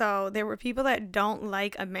also there were people that don't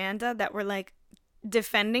like Amanda that were like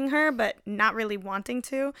defending her but not really wanting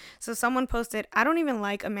to. So someone posted, I don't even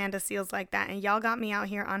like Amanda Seales like that, and y'all got me out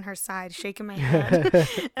here on her side shaking my head.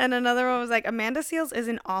 And another one was like, Amanda Seales is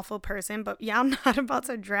an awful person, but y'all not about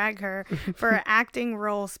to drag her for an acting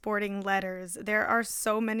role sporting letters. There are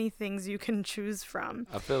so many things you can choose from.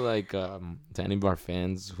 I feel like to any of our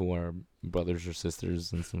fans who are brothers or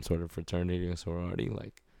sisters in some sort of fraternity or sorority,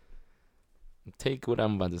 like, take what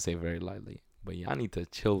I'm about to say very lightly. But y'all need to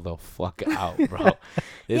chill the fuck out, bro.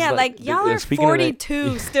 Like y'all are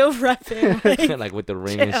 42 still repping. Like with the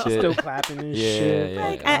ring and shit. Still clapping and shit. Yeah.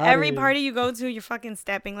 Like at every party you go to, you're fucking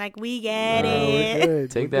stepping. Like, we get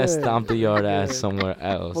it. Take that stomp the yard ass somewhere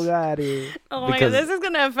else. We got it. Oh my god, this is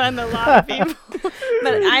going to offend a lot of people.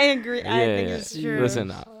 But I agree. I think it's true.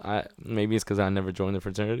 Listen, maybe it's because I never joined the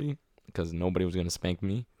fraternity because nobody was going to spank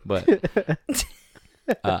me. But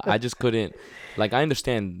I just couldn't. Like, I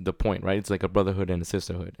understand the point, right? It's like a brotherhood and a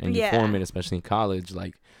sisterhood, and you form it, especially in college.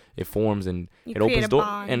 Like, it forms and it opens doors,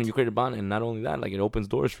 and you create a bond. And not only that, like, it opens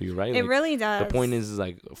doors for you, right? It like, really does. The point is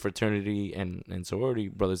like fraternity and sorority,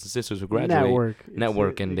 brothers and sisters who graduate,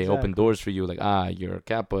 network, and they open doors for you. Like, you're a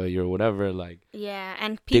Kappa, you're whatever. Like,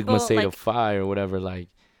 and people Sigma Theta Phi or whatever. Like,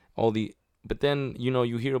 all the. But then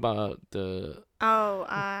you hear about the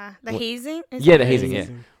hazing. The hazing. Yeah.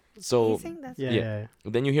 So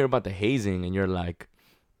then you hear about the hazing and you're like,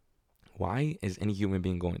 why is any human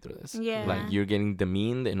being going through this? Like, you're getting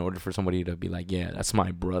demeaned in order for somebody to be like, yeah, that's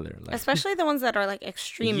my brother. Like, especially the ones that are like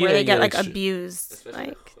extreme, where they get like abused.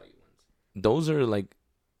 Like, those are like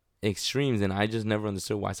extremes, and I just never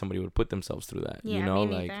understood why somebody would put themselves through that. Me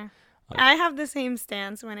neither. I have the same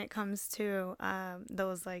stance when it comes to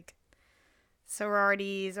those like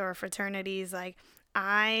sororities or fraternities. Like,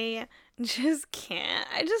 I just can't.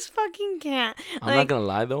 I just fucking can't. I'm not gonna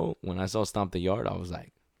lie though. When I saw Stomp the Yard, I was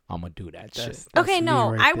like, I'm gonna do that shit. Okay,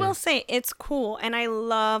 no, I will say it's cool, and I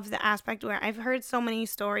love the aspect where I've heard so many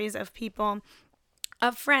stories of people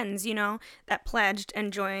of friends, you know, that pledged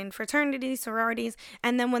and joined fraternities, sororities,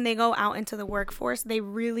 and then when they go out into the workforce, they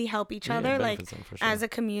really help each other, like as a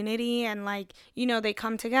community, and like, you know, they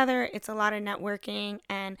come together. It's a lot of networking,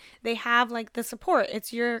 and they have like the support.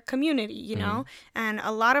 It's your community, you know, and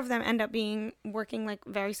a lot of them end up working like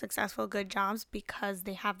very successful, good jobs because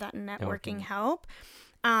they have that networking help.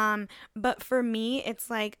 But for me, it's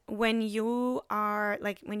like when you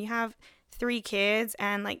have 3 kids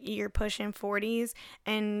and like you're pushing 40s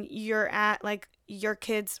and you're at like your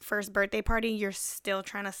kid's first birthday party, you're still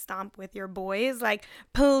trying to stomp with your boys. Like,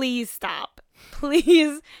 please stop.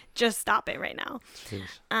 Please just stop it right now.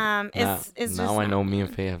 It's now I know me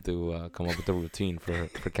and Faye have to come up with a routine for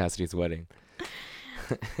Cassidy's wedding.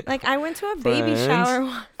 Like, I went to a baby shower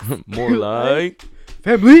once. More like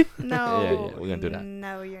family. No. Yeah, we're gonna do that.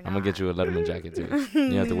 No, you're not. I'm gonna get you a Letterman jacket too.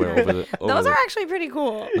 You have to wear over Those are actually pretty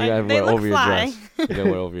cool. You gotta they wear look over fly. your dress. You gotta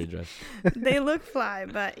wear over your dress. They look fly,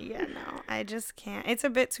 but yeah, no, I just can't. It's a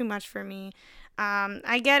bit too much for me.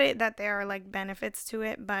 I get it that there are like benefits to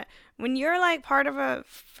it, but when you're like part of a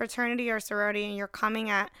fraternity or sorority and you're coming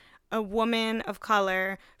at a woman of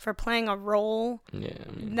color for playing a role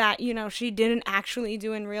that, you know, she didn't actually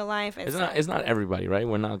do in real life. It's not everybody, right?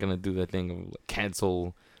 We're not gonna do the thing of like,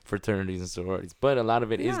 cancel fraternities and sororities, but a lot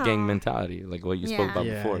of it is gang mentality, like what you spoke about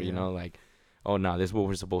before. You know, like, oh no, this is what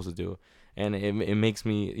we're supposed to do, and it makes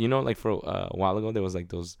me, you know, like for a while ago there was like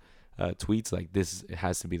those tweets like this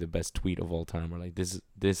has to be the best tweet of all time, or like this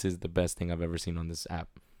is the best thing I've ever seen on this app,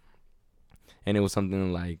 and it was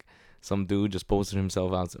something like some dude just posted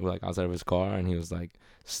himself outside of his car, and he was like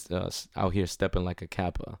out here stepping like a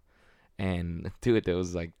Kappa, and dude, there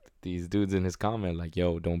was like these dudes in his comment like,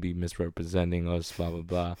 yo, don't be misrepresenting us, blah blah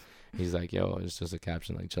blah. He's like, yo, it's just a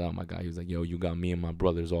caption, like, chill out, my guy. He was like, yo, you got me and my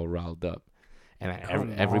brothers all riled up, and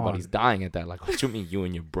everybody's dying at that. Like, what you mean you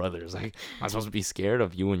and your brothers? Like, am I supposed to be scared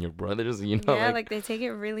of you and your brothers? You know, like they take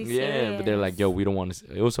it really serious. Yeah, but they're like, yo, we don't want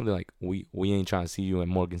to. It was something like, we ain't trying to see you at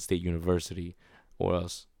Morgan State University, or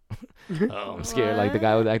else. Oh, I'm scared. Like, the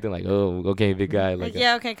guy was acting like, oh, okay, big guy. Like,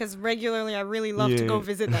 yeah, okay, because regularly I really love to go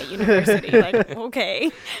visit that university. Like,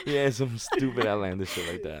 okay. Yeah, some stupid outlandish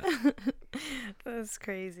shit like that. That's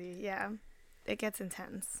crazy. Yeah, it gets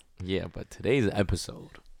intense. Yeah, but today's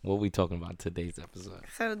episode, what are we talking about today's episode?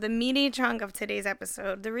 So the meaty chunk of today's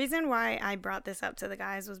episode, the reason why I brought this up to the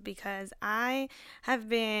guys was because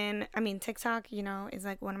TikTok, you know, is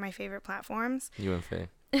like one of my favorite platforms. You and Faye.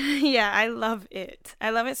 Yeah, I love it. I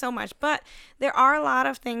love it so much. But there are a lot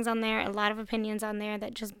of things on there, a lot of opinions on there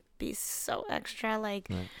that just be so extra. Like,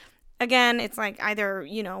 again, it's like either,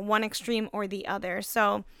 you know, one extreme or the other.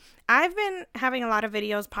 So I've been having a lot of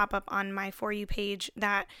videos pop up on my For You page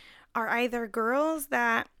that are either girls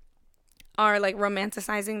that are like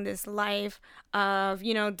romanticizing this life of,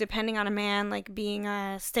 you know, depending on a man, like being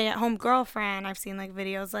a stay-at-home girlfriend. I've seen like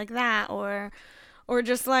videos like that, or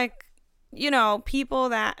just like, you know,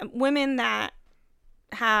 women that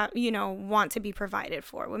have, you know, want to be provided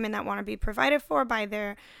for, women that want to be provided for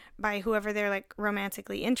by whoever they're like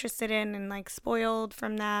romantically interested in, and like spoiled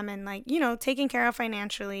from them, and like, you know, taken care of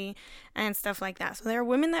financially and stuff like that. So there are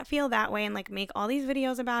women that feel that way and like make all these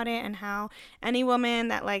videos about it, and how any woman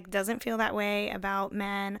that like doesn't feel that way about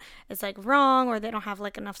men is like wrong, or they don't have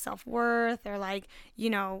like enough self-worth, or like,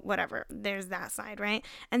 you know, whatever. There's that side, right?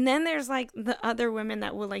 And then there's like the other women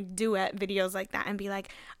that will like duet videos like that and be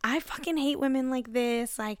like, I fucking hate women like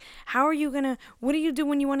this. Like, what do you do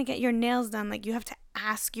when you want to get your nails done? Like, you have to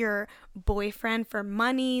ask your boyfriend for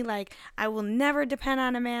money. Like, I will never depend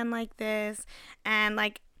on a man like this. And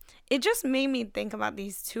like, it just made me think about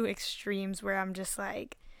these two extremes where I'm just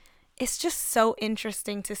like, it's just so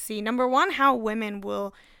interesting to see, number one, how women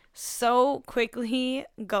will so quickly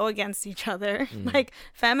go against each other. Like,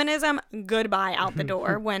 feminism, goodbye, out the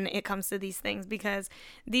door when it comes to these things, because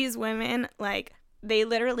these women, like, they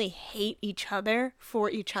literally hate each other for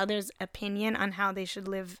each other's opinion on how they should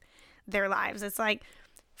live their lives. It's like,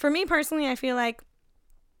 for me personally, I feel like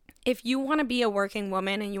if you want to be a working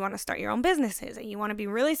woman and you want to start your own businesses and you want to be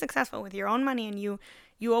really successful with your own money, and you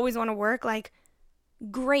always want to work, like,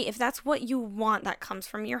 great. If that's what you want, that comes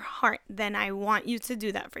from your heart, then I want you to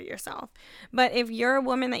do that for yourself. But if you're a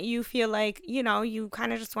woman that you feel like, you know, you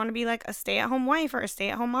kind of just want to be like a stay-at-home wife or a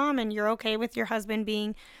stay-at-home mom, and you're okay with your husband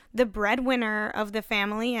being the breadwinner of the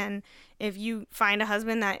family, and if you find a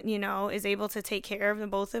husband that, you know, is able to take care of the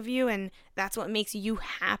both of you, and that's what makes you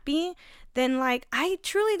happy, then like, I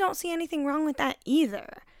truly don't see anything wrong with that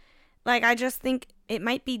either. Like, I just think it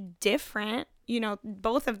might be different. You know,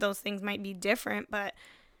 both of those things might be different, but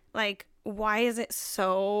like, why is it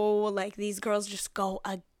so like these girls just go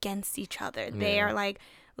against each other? They are like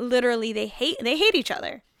literally they hate each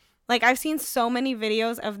other. Like, I've seen so many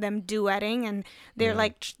videos of them duetting, and they're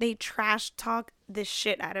like, they trash talk the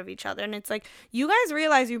shit out of each other. And it's like, you guys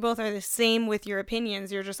realize you both are the same with your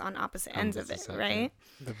opinions. You're just on opposite ends of it, right?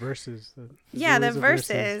 The verses. The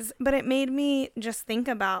verses. But it made me just think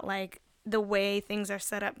about, like, the way things are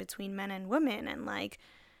set up between men and women. And, like,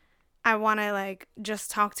 I want to, like,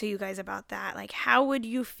 just talk to you guys about that. Like, how would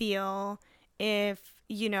you feel if,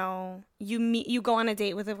 you know, you go on a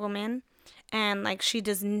date with a woman and, like, she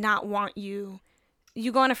does not want you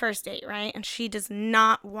go on a first date, right? And she does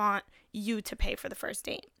not want you to pay for the first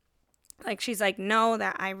date. Like, she's like, no,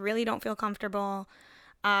 that I really don't feel comfortable,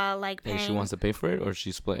 like, paying. Hey, she wants to pay for it, or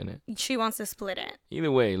she's splitting it? She wants to split it.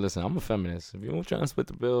 Either way, listen, I'm a feminist. If you're trying to split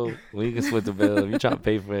the bill, we can split the bill. If you're trying to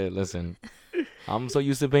pay for it, listen, I'm so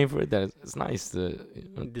used to paying for it that it's nice to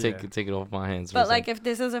take it off my hands. But, like, if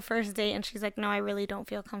this is a first date and she's like, no, I really don't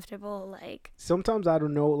feel comfortable, like. Sometimes I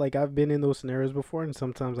don't know. Like, I've been in those scenarios before, and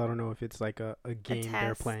sometimes I don't know if it's like a game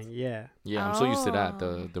they're playing. Yeah. Yeah, I'm so used to that.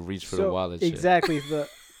 The reach for the wallet. Exactly.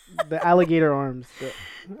 The alligator arms.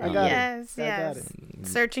 I got it. Yes. Got it.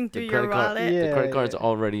 Searching through your wallet. The credit card's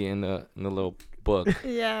already in the little book.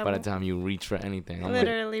 Yeah. By the time you reach for anything, I'm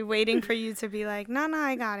literally waiting for you to be like, no,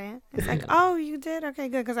 I got it. It's like, oh, you did? Okay,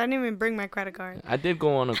 good, because I didn't even bring my credit card. I did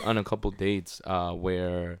go on a couple dates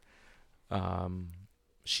where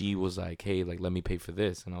she was like, hey, like, let me pay for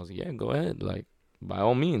this, and I was like, yeah, go ahead, like, by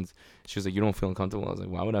all means. She was like, you don't feel uncomfortable? I was like,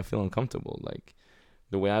 why would I feel uncomfortable? Like,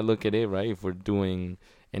 the way I look at it, right, if we're doing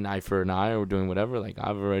an eye for an eye, or we're doing whatever, like,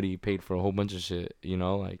 I've already paid for a whole bunch of shit, you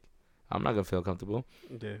know, like, I'm not gonna feel comfortable.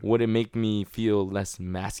 Yeah. Would it make me feel less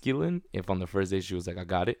masculine if on the first day she was like, I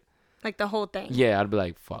got it? Like, the whole thing? Yeah, I'd be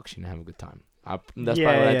like, fuck, she didn't have a good time. That's probably what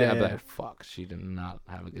I think. I'd be like, fuck, she did not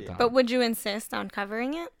have a good time. But would you insist on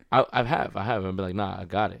covering it? I have. I'd be like, nah, I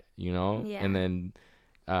got it, you know? Yeah. And then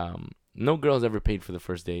no girl's ever paid for the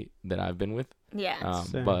first date that I've been with. Yeah.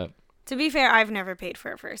 But to be fair, I've never paid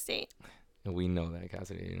for a first date. We know that,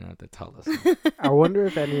 Cassidy. You don't have to tell us. I wonder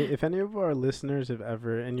if any of our listeners have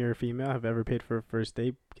ever, and you're a female, have ever paid for a first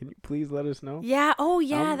date. Can you please let us know? Yeah. Oh,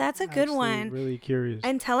 yeah. That's a good one. Really curious.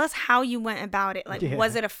 And tell us how you went about it. Like,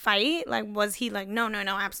 was it a fight? Like, was he like, no,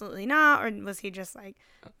 absolutely not? Or was he just like,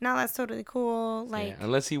 no, that's totally cool? Like,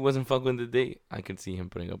 unless he wasn't fucking the date, I could see him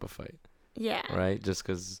putting up a fight. Yeah. Right? Just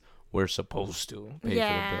because we're supposed to pay for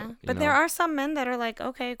the bill. But there are some men that are like,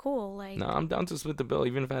 okay, cool. Like, no, I'm down to split the bill.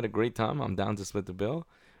 Even if I had a great time, I'm down to split the bill.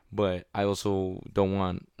 But I also don't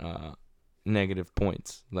want negative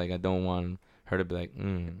points. Like, I don't want her to be like,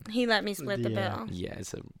 he let me split the bill. Yeah,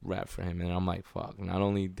 it's a wrap for him. And I'm like, fuck. Not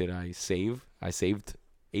only did I saved $18.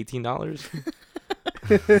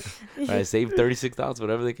 I saved $36,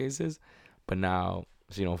 whatever the case is. But now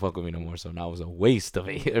she don't fuck with me no more, so now it was a waste of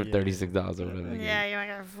 $36 or whatever. Yeah,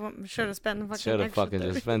 you should have spent the fucking. Should have fucking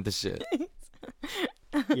just spent the shit.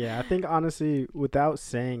 Yeah, I think honestly, without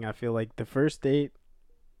saying, I feel like the first date,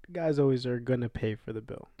 guys always are gonna pay for the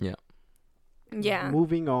bill. Yeah. Yeah.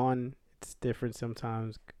 Moving on, it's different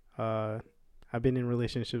sometimes. I've been in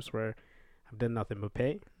relationships where I've done nothing but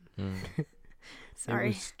pay. Sorry. It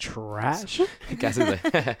was trash.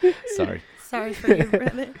 Sorry. Sorry for you,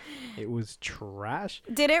 brother. It was trash.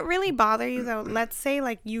 Did it really bother you, though? Let's say,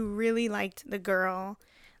 like, you really liked the girl.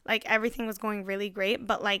 Like, everything was going really great,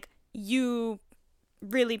 but, like, you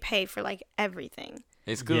really pay for, like, everything.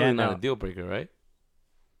 It's clearly not a deal breaker, right?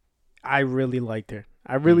 I really liked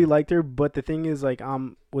her. But the thing is, like,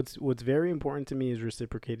 what's very important to me is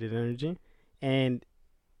reciprocated energy. And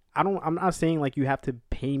I'm not saying like you have to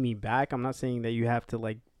pay me back. I'm not saying that you have to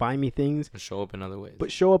like buy me things. Show up in other ways.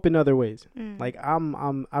 But show up in other ways. Like I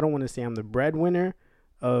don't want to say I'm the breadwinner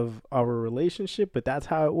of our relationship, but that's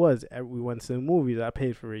how it was. We went to the movies, I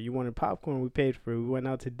paid for it. You wanted popcorn, we paid for it. We went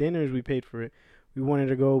out to dinners, we paid for it. We wanted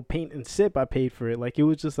to go paint and sip, I paid for it. Like it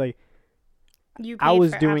was just like I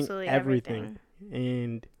was doing everything.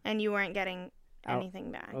 And you weren't getting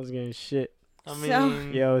anything back. I was getting shit. I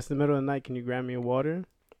mean, yo, it's the middle of the night. Can you grab me a water?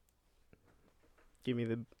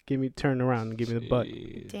 Turn around and give me the butt.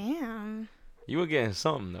 Damn. You were getting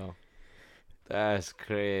something though. That's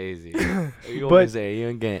crazy. You want to say you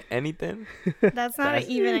ain't getting anything? That's not an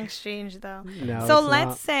even exchange though. No. So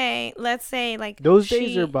let's say like those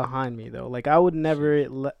days are behind me though. Like I would never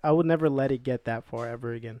let it get that far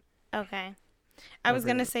ever again. Okay. I was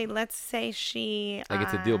gonna say, let's say she like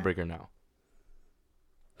it's a deal breaker now.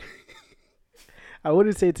 I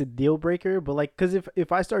wouldn't say it's a deal breaker, but like, cause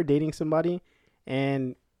if I start dating somebody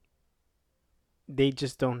and they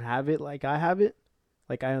just don't have it like I have it,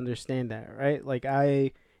 like I understand that, right? Like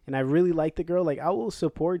I really like the girl, like I will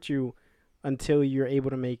support you until you're able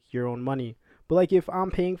to make your own money. But like if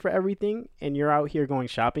I'm paying for everything and you're out here going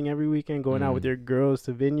shopping every weekend, going out with your girls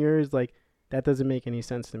to vineyards, like that doesn't make any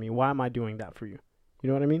sense to me. Why am I doing that for you? You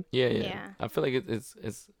know what I mean? Yeah. I feel like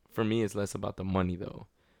it's for me, it's less about the money though.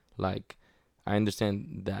 Like, I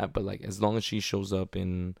understand that, but like as long as she shows up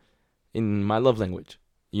in my love language,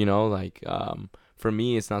 you know, like for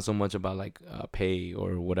me, it's not so much about like pay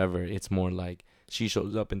or whatever. It's more like she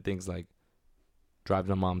shows up in things like drive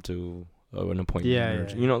my mom to an appointment. Yeah.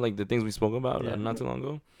 You know, like the things we spoke about not too long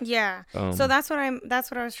ago. Yeah. So that's what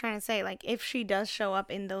I was trying to say. Like, if she does show up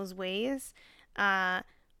in those ways,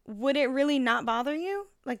 would it really not bother you?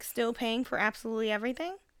 Like, still paying for absolutely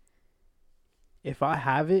everything? If I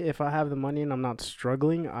have the money and I'm not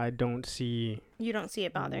struggling, I don't see. You don't see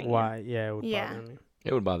it bothering you? Why? Yeah, it would bother me.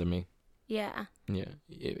 It would bother me. Yeah. Yeah.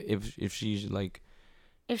 If she's like.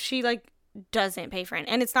 If she like doesn't pay for it,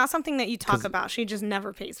 and it's not something that you talk about, she just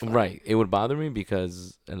never pays for it. Right. It would bother me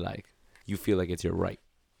because like you feel like it's your right.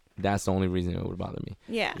 That's the only reason it would bother me.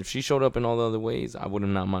 Yeah. If she showed up in all the other ways, I would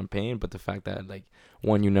not mind paying. But the fact that like,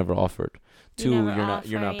 one, you never offered. Two,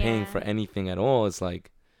 you're not paying for anything at all. It's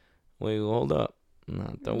like, wait, hold up.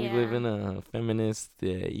 Nah, don't we live in a feminist,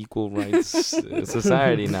 equal rights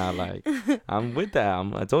society now? Like, I'm with that.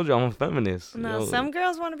 I told you I'm a feminist. No, some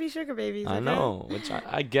girls want to be sugar babies. I know, which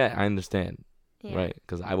I get. I understand. Yeah. Right,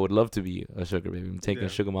 because I would love to be a sugar baby. I'm taking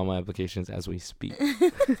sugar mama applications as we speak.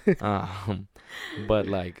 But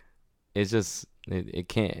like, it's just it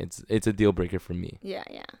can't. It's a deal breaker for me. Yeah.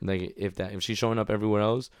 Like if she's showing up everywhere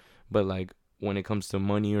else, but like when it comes to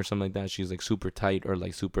money or something like that, she's like super tight or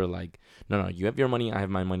like super like no, you have your money, I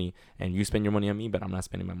have my money, and you spend your money on me, but I'm not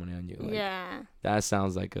spending my money on you. Like, that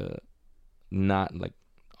sounds like a not like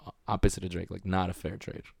opposite of Drake, like not a fair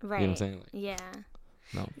trade. Right. You know what I'm saying? Like,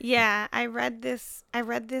 No. Yeah, I read this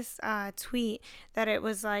tweet that it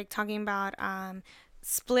was like talking about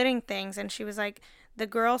splitting things, and she was like, the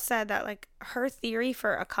girl said that like her theory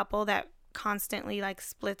for a couple that constantly like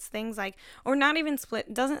splits things, like, or not even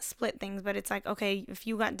doesn't split things, but it's like, okay, if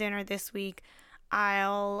you got dinner this week,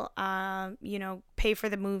 I'll pay for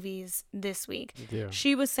the movies this week. Yeah.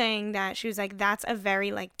 She was saying that she was like, that's a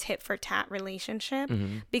very like tit for tat relationship,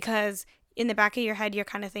 because in the back of your head you're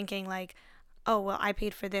kind of thinking like, oh, well, I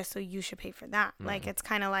paid for this, so you should pay for that. Like, it's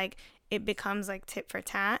kind of like it becomes like tit for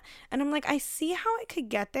tat. And I'm like, I see how it could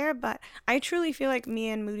get there, but I truly feel like me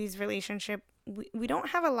and Moody's relationship, we don't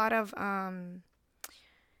have a lot of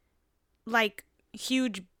like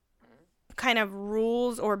huge kind of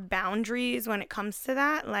rules or boundaries when it comes to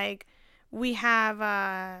that. Like, we have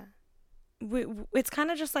it's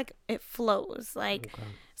kind of just like it flows. Like,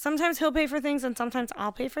 sometimes he'll pay for things and sometimes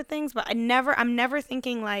I'll pay for things, but I'm never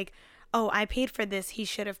thinking like, oh, I paid for this, he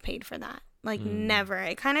should have paid for that. Like, never.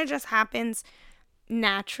 It kind of just happens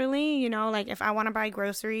naturally, you know? Like, if I want to buy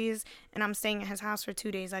groceries and I'm staying at his house for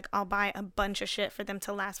 2 days, like, I'll buy a bunch of shit for them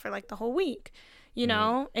to last for, like, the whole week. You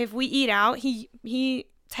know? If we eat out, he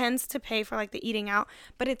tends to pay for, like, the eating out.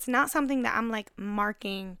 But it's not something that I'm, like,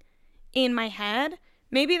 marking in my head.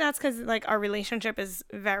 Maybe that's because, like, our relationship is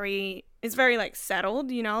very like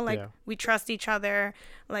settled, you know, like we trust each other,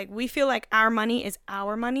 like we feel like our money is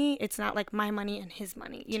our money. It's not like my money and his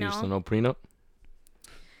money, you know. So no prenup?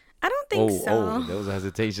 I don't think so. Oh, there was a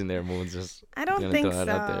hesitation there, Moon. Just I don't think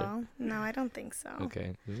so. No, I don't think so.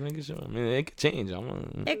 Okay, just making sure. I mean, it could change.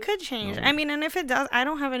 It could change. I mean, and if it does, I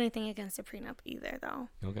don't have anything against a prenup either, though.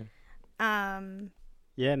 Okay.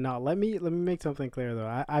 Yeah, no. Let me make something clear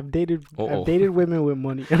though. I've dated women with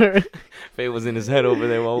money. Faye was in his head over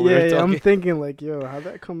there while we were talking. I'm thinking like, yo, how'd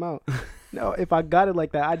that come out? No, if I got it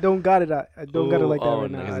like that, I don't got it. I don't got it like that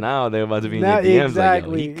right now. Now they're about to be in your DMs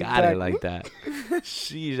exactly, like, yo, he got it like that.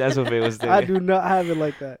 Sheesh, that's what Faye was thinking. I do not have it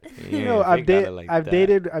like that. Yeah, no, I've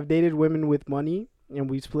dated women with money, and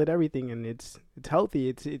we split everything, and it's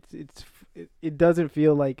healthy. It doesn't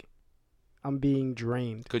feel like I'm being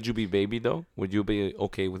drained. Could you be babied though? Would you be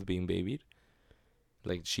okay with being babied?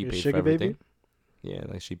 Like she pays sugar for everything? Baby? Yeah,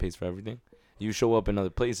 like she pays for everything. You show up in other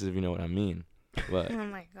places if you know what I mean. But oh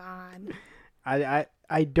my god.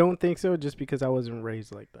 I don't think so, just because I wasn't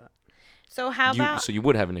raised like that. So how about? So you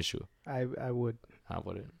would have an issue. I would. I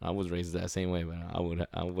wouldn't. I was raised that same way, but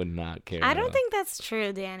I would not care. I don't think that's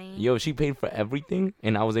true, Danny. Yo, she paid for everything,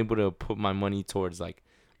 and I was able to put my money towards like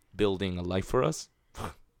building a life for us.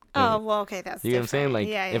 Oh, well, okay, that's you know what I'm saying? Like,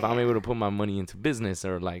 if I'm able to to put my money into business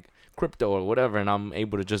or like crypto or whatever, and I'm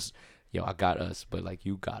able to just, yo, I got us, but like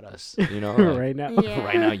you got us, you know? Like, right now,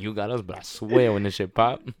 right now you got us, but I swear when this shit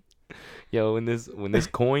pop, yo, when this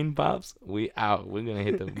coin pops, we out. We're gonna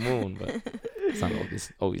hit the moon, but it's not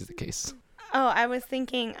always the case. Oh, I was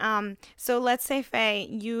thinking, so let's say, Faye,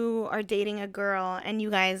 you are dating a girl and you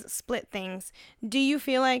guys split things. Do you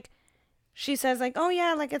feel like she says, like, oh,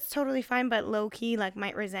 yeah, like, it's totally fine, but low-key, like,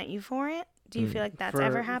 might resent you for it? Do you feel like that's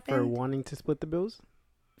ever happened? For wanting to split the bills?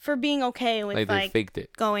 For being okay with, Like they faked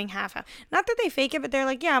it. going half-half. Not that they fake it, but they're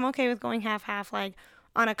like, yeah, I'm okay with going half-half, like,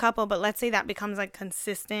 on a couple. But let's say that becomes, like,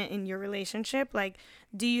 consistent in your relationship. Like,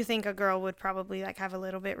 do you think a girl would probably, like, have a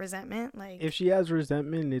little bit resentment? Like, If she has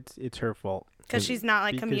resentment, it's her fault. because she's not,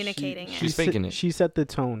 like, Because communicating it. She's faking it. She set the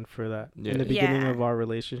tone for that Yeah. in the beginning Yeah. of our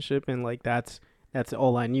relationship, and like that's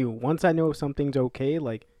all I knew. Once I know something's okay,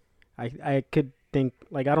 like I could think,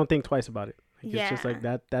 like, I don't think twice about it. Like, it's just like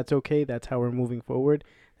Yeah. that's okay. That's how we're moving forward.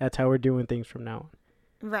 That's how we're doing things from now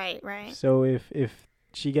Right. on. So if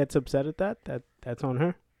she gets upset at that's on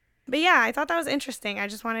her. But yeah, I thought that was interesting. I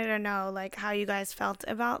just wanted to know, like, how you guys felt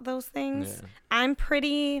about those things. Yeah. I'm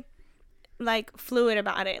pretty, like, fluid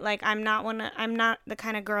about it. Like, I'm not the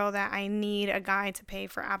kind of girl that I need a guy to pay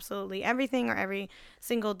for absolutely everything or every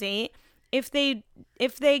single date. If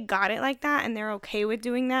they got it like that and they're okay with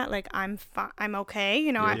doing that, like, I'm okay.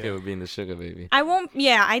 You know, You're okay with being the sugar baby. I won't.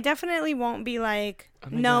 Yeah, I definitely won't be like, Oh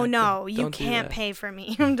my no, God, no, you don't do can't that. pay for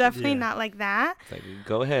me. I'm definitely Yeah. not like that. It's like,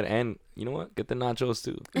 go ahead, and you know what? Get the nachos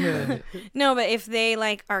too. No, but if they,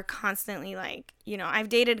 like, are constantly, like, you know, I've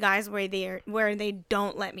dated guys where they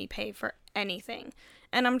don't let me pay for anything,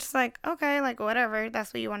 and I'm just like, okay, like, whatever,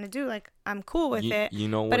 that's what you want to do, like, I'm cool with it. You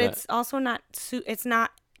know what? But it's also not it's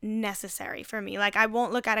not necessary for me. Like, I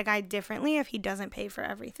won't look at a guy differently if he doesn't pay for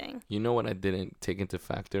everything. You know what I didn't take into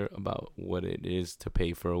factor about what it is to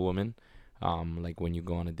pay for a woman, like when you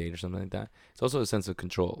go on a date or something like that. It's also a sense of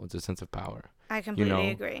control. It's a sense of power. I completely know,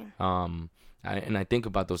 agree. I think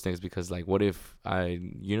about those things because, like, what if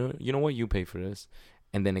you know what, you pay for this,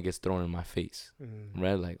 and then it gets thrown in my face,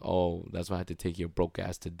 right? Like, oh, that's why I had to take your broke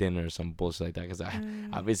ass to dinner or some bullshit like that. Because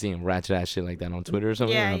I've been seeing ratchet ass shit like that on Twitter or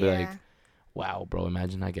something. Yeah, and I'll be yeah. like, wow, bro,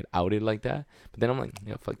 imagine I get outed like that. But then I'm like,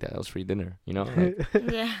 yeah, fuck that. That was free dinner, you know? Like,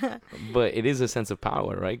 Yeah. but it is a sense of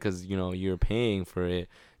power, right? Because, you know, you're paying for it.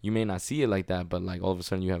 You may not see it like that, but, like, all of a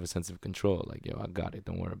sudden you have a sense of control. Like, yo, I got it.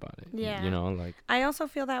 Don't worry about it. Yeah. You know, like. I also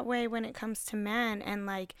feel that way when it comes to men and,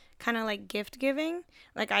 like, kind of like gift giving.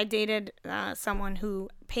 Like, I dated someone who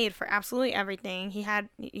paid for absolutely everything.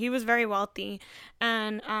 He was very wealthy,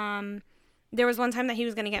 and there was one time that he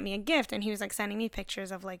was gonna get me a gift, and he was, like, sending me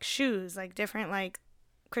pictures of, like, shoes, like, different, like,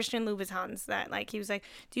 Christian Louboutins that, like, he was like,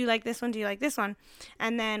 do you like this one? Do you like this one?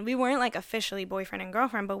 And then we weren't, like, officially boyfriend and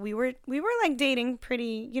girlfriend, but we were like dating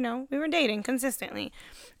pretty, you know, we were dating consistently.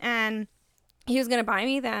 And he was gonna buy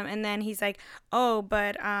me them, and then he's like, oh,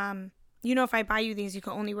 but you know, if I buy you these, you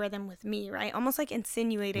can only wear them with me, right? Almost like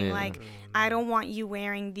insinuating, Yeah. like, I don't want you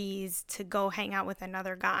wearing these to go hang out with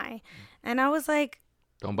another guy. And I was like,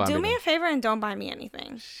 Don't buy do me me them. a favor and don't buy me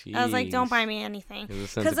anything. I was like, don't buy me anything. There's a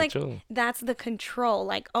sense Because, of like, control. that's the control.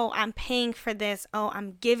 Like, oh, I'm paying for this. Oh,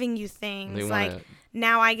 I'm giving you things. They Like, wanna-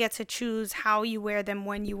 now I get to choose how you wear them,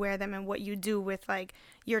 when you wear them, and what you do with, like,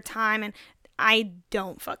 your time. And I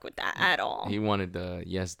don't fuck with that at all. He wanted the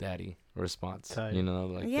yes, daddy response. Tight. You know,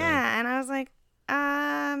 like. Yeah, and I was like,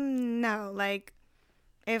 no. Like,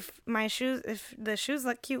 if the shoes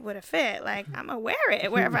look cute with a fit, like, I'm gonna wear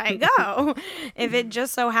it wherever I go. If it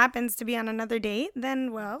just so happens to be on another date,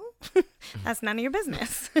 then, well, that's none of your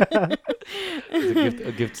business.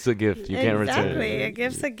 A gift's a gift. You can't return Exactly. it. A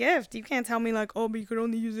gift's a gift. You can't tell me, like, oh, but you could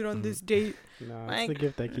only use it on this date. No, Like- it's the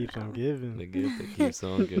gift that keeps on giving. The gift that keeps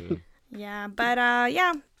on giving. Yeah, but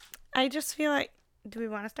yeah, I just feel like, do we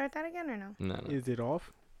want to start that again or no? No. Is it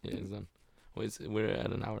off? Yeah, it's done. We're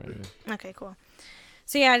at an hour anyway. Okay, cool.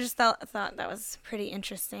 So yeah, I just thought that was pretty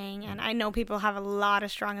interesting, and I know people have a lot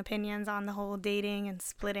of strong opinions on the whole dating and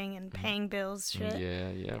splitting and paying bills shit.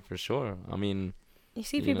 Yeah, for sure. I mean, You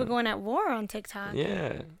see You people know. going at war on TikTok.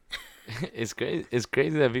 yeah, it's crazy. It's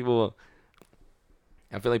crazy that people.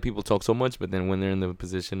 I feel like people talk so much, but then when they're in the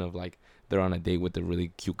position of, like, they're on a date with a really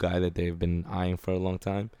cute guy that they've been eyeing for a long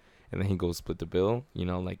time, and then he goes split the bill. You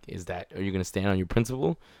know, like, are you gonna stand on your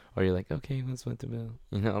principle, or you're like, okay, let's split the bill?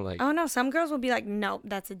 You know, like. Oh no, some girls will be like, nope,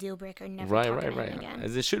 that's a deal breaker. Never Right, talking to right, him right. again.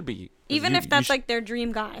 As it should be. 'Cause Even you- if you that's sh- like their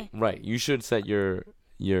dream guy. Right. You should set your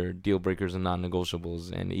deal breakers and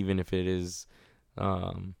non-negotiables, and even if it is,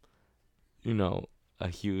 you know, a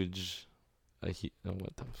huge,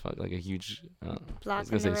 what the fuck, like a huge, I Block was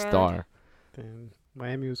gonna in say the road. star. Damn,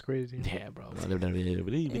 Miami was crazy. Yeah, bro.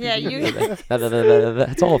 Yeah, you-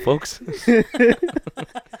 That's all, folks.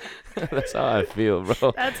 That's how I feel,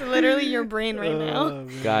 bro. That's literally your brain right now. Oh,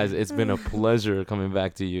 man. Guys, it's been a pleasure coming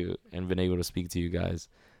back to you and been able to speak to you guys.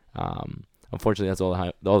 unfortunately, that's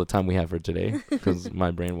all the time we have for today because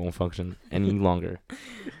my brain won't function any longer.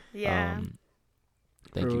 Yeah. Bro,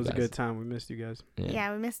 Thank it you was guys. a good time. We missed you guys.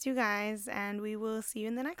 Yeah, we missed you guys, and we will see you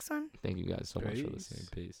in the next one. Thank you guys so much for Peace. listening.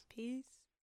 Peace. Peace.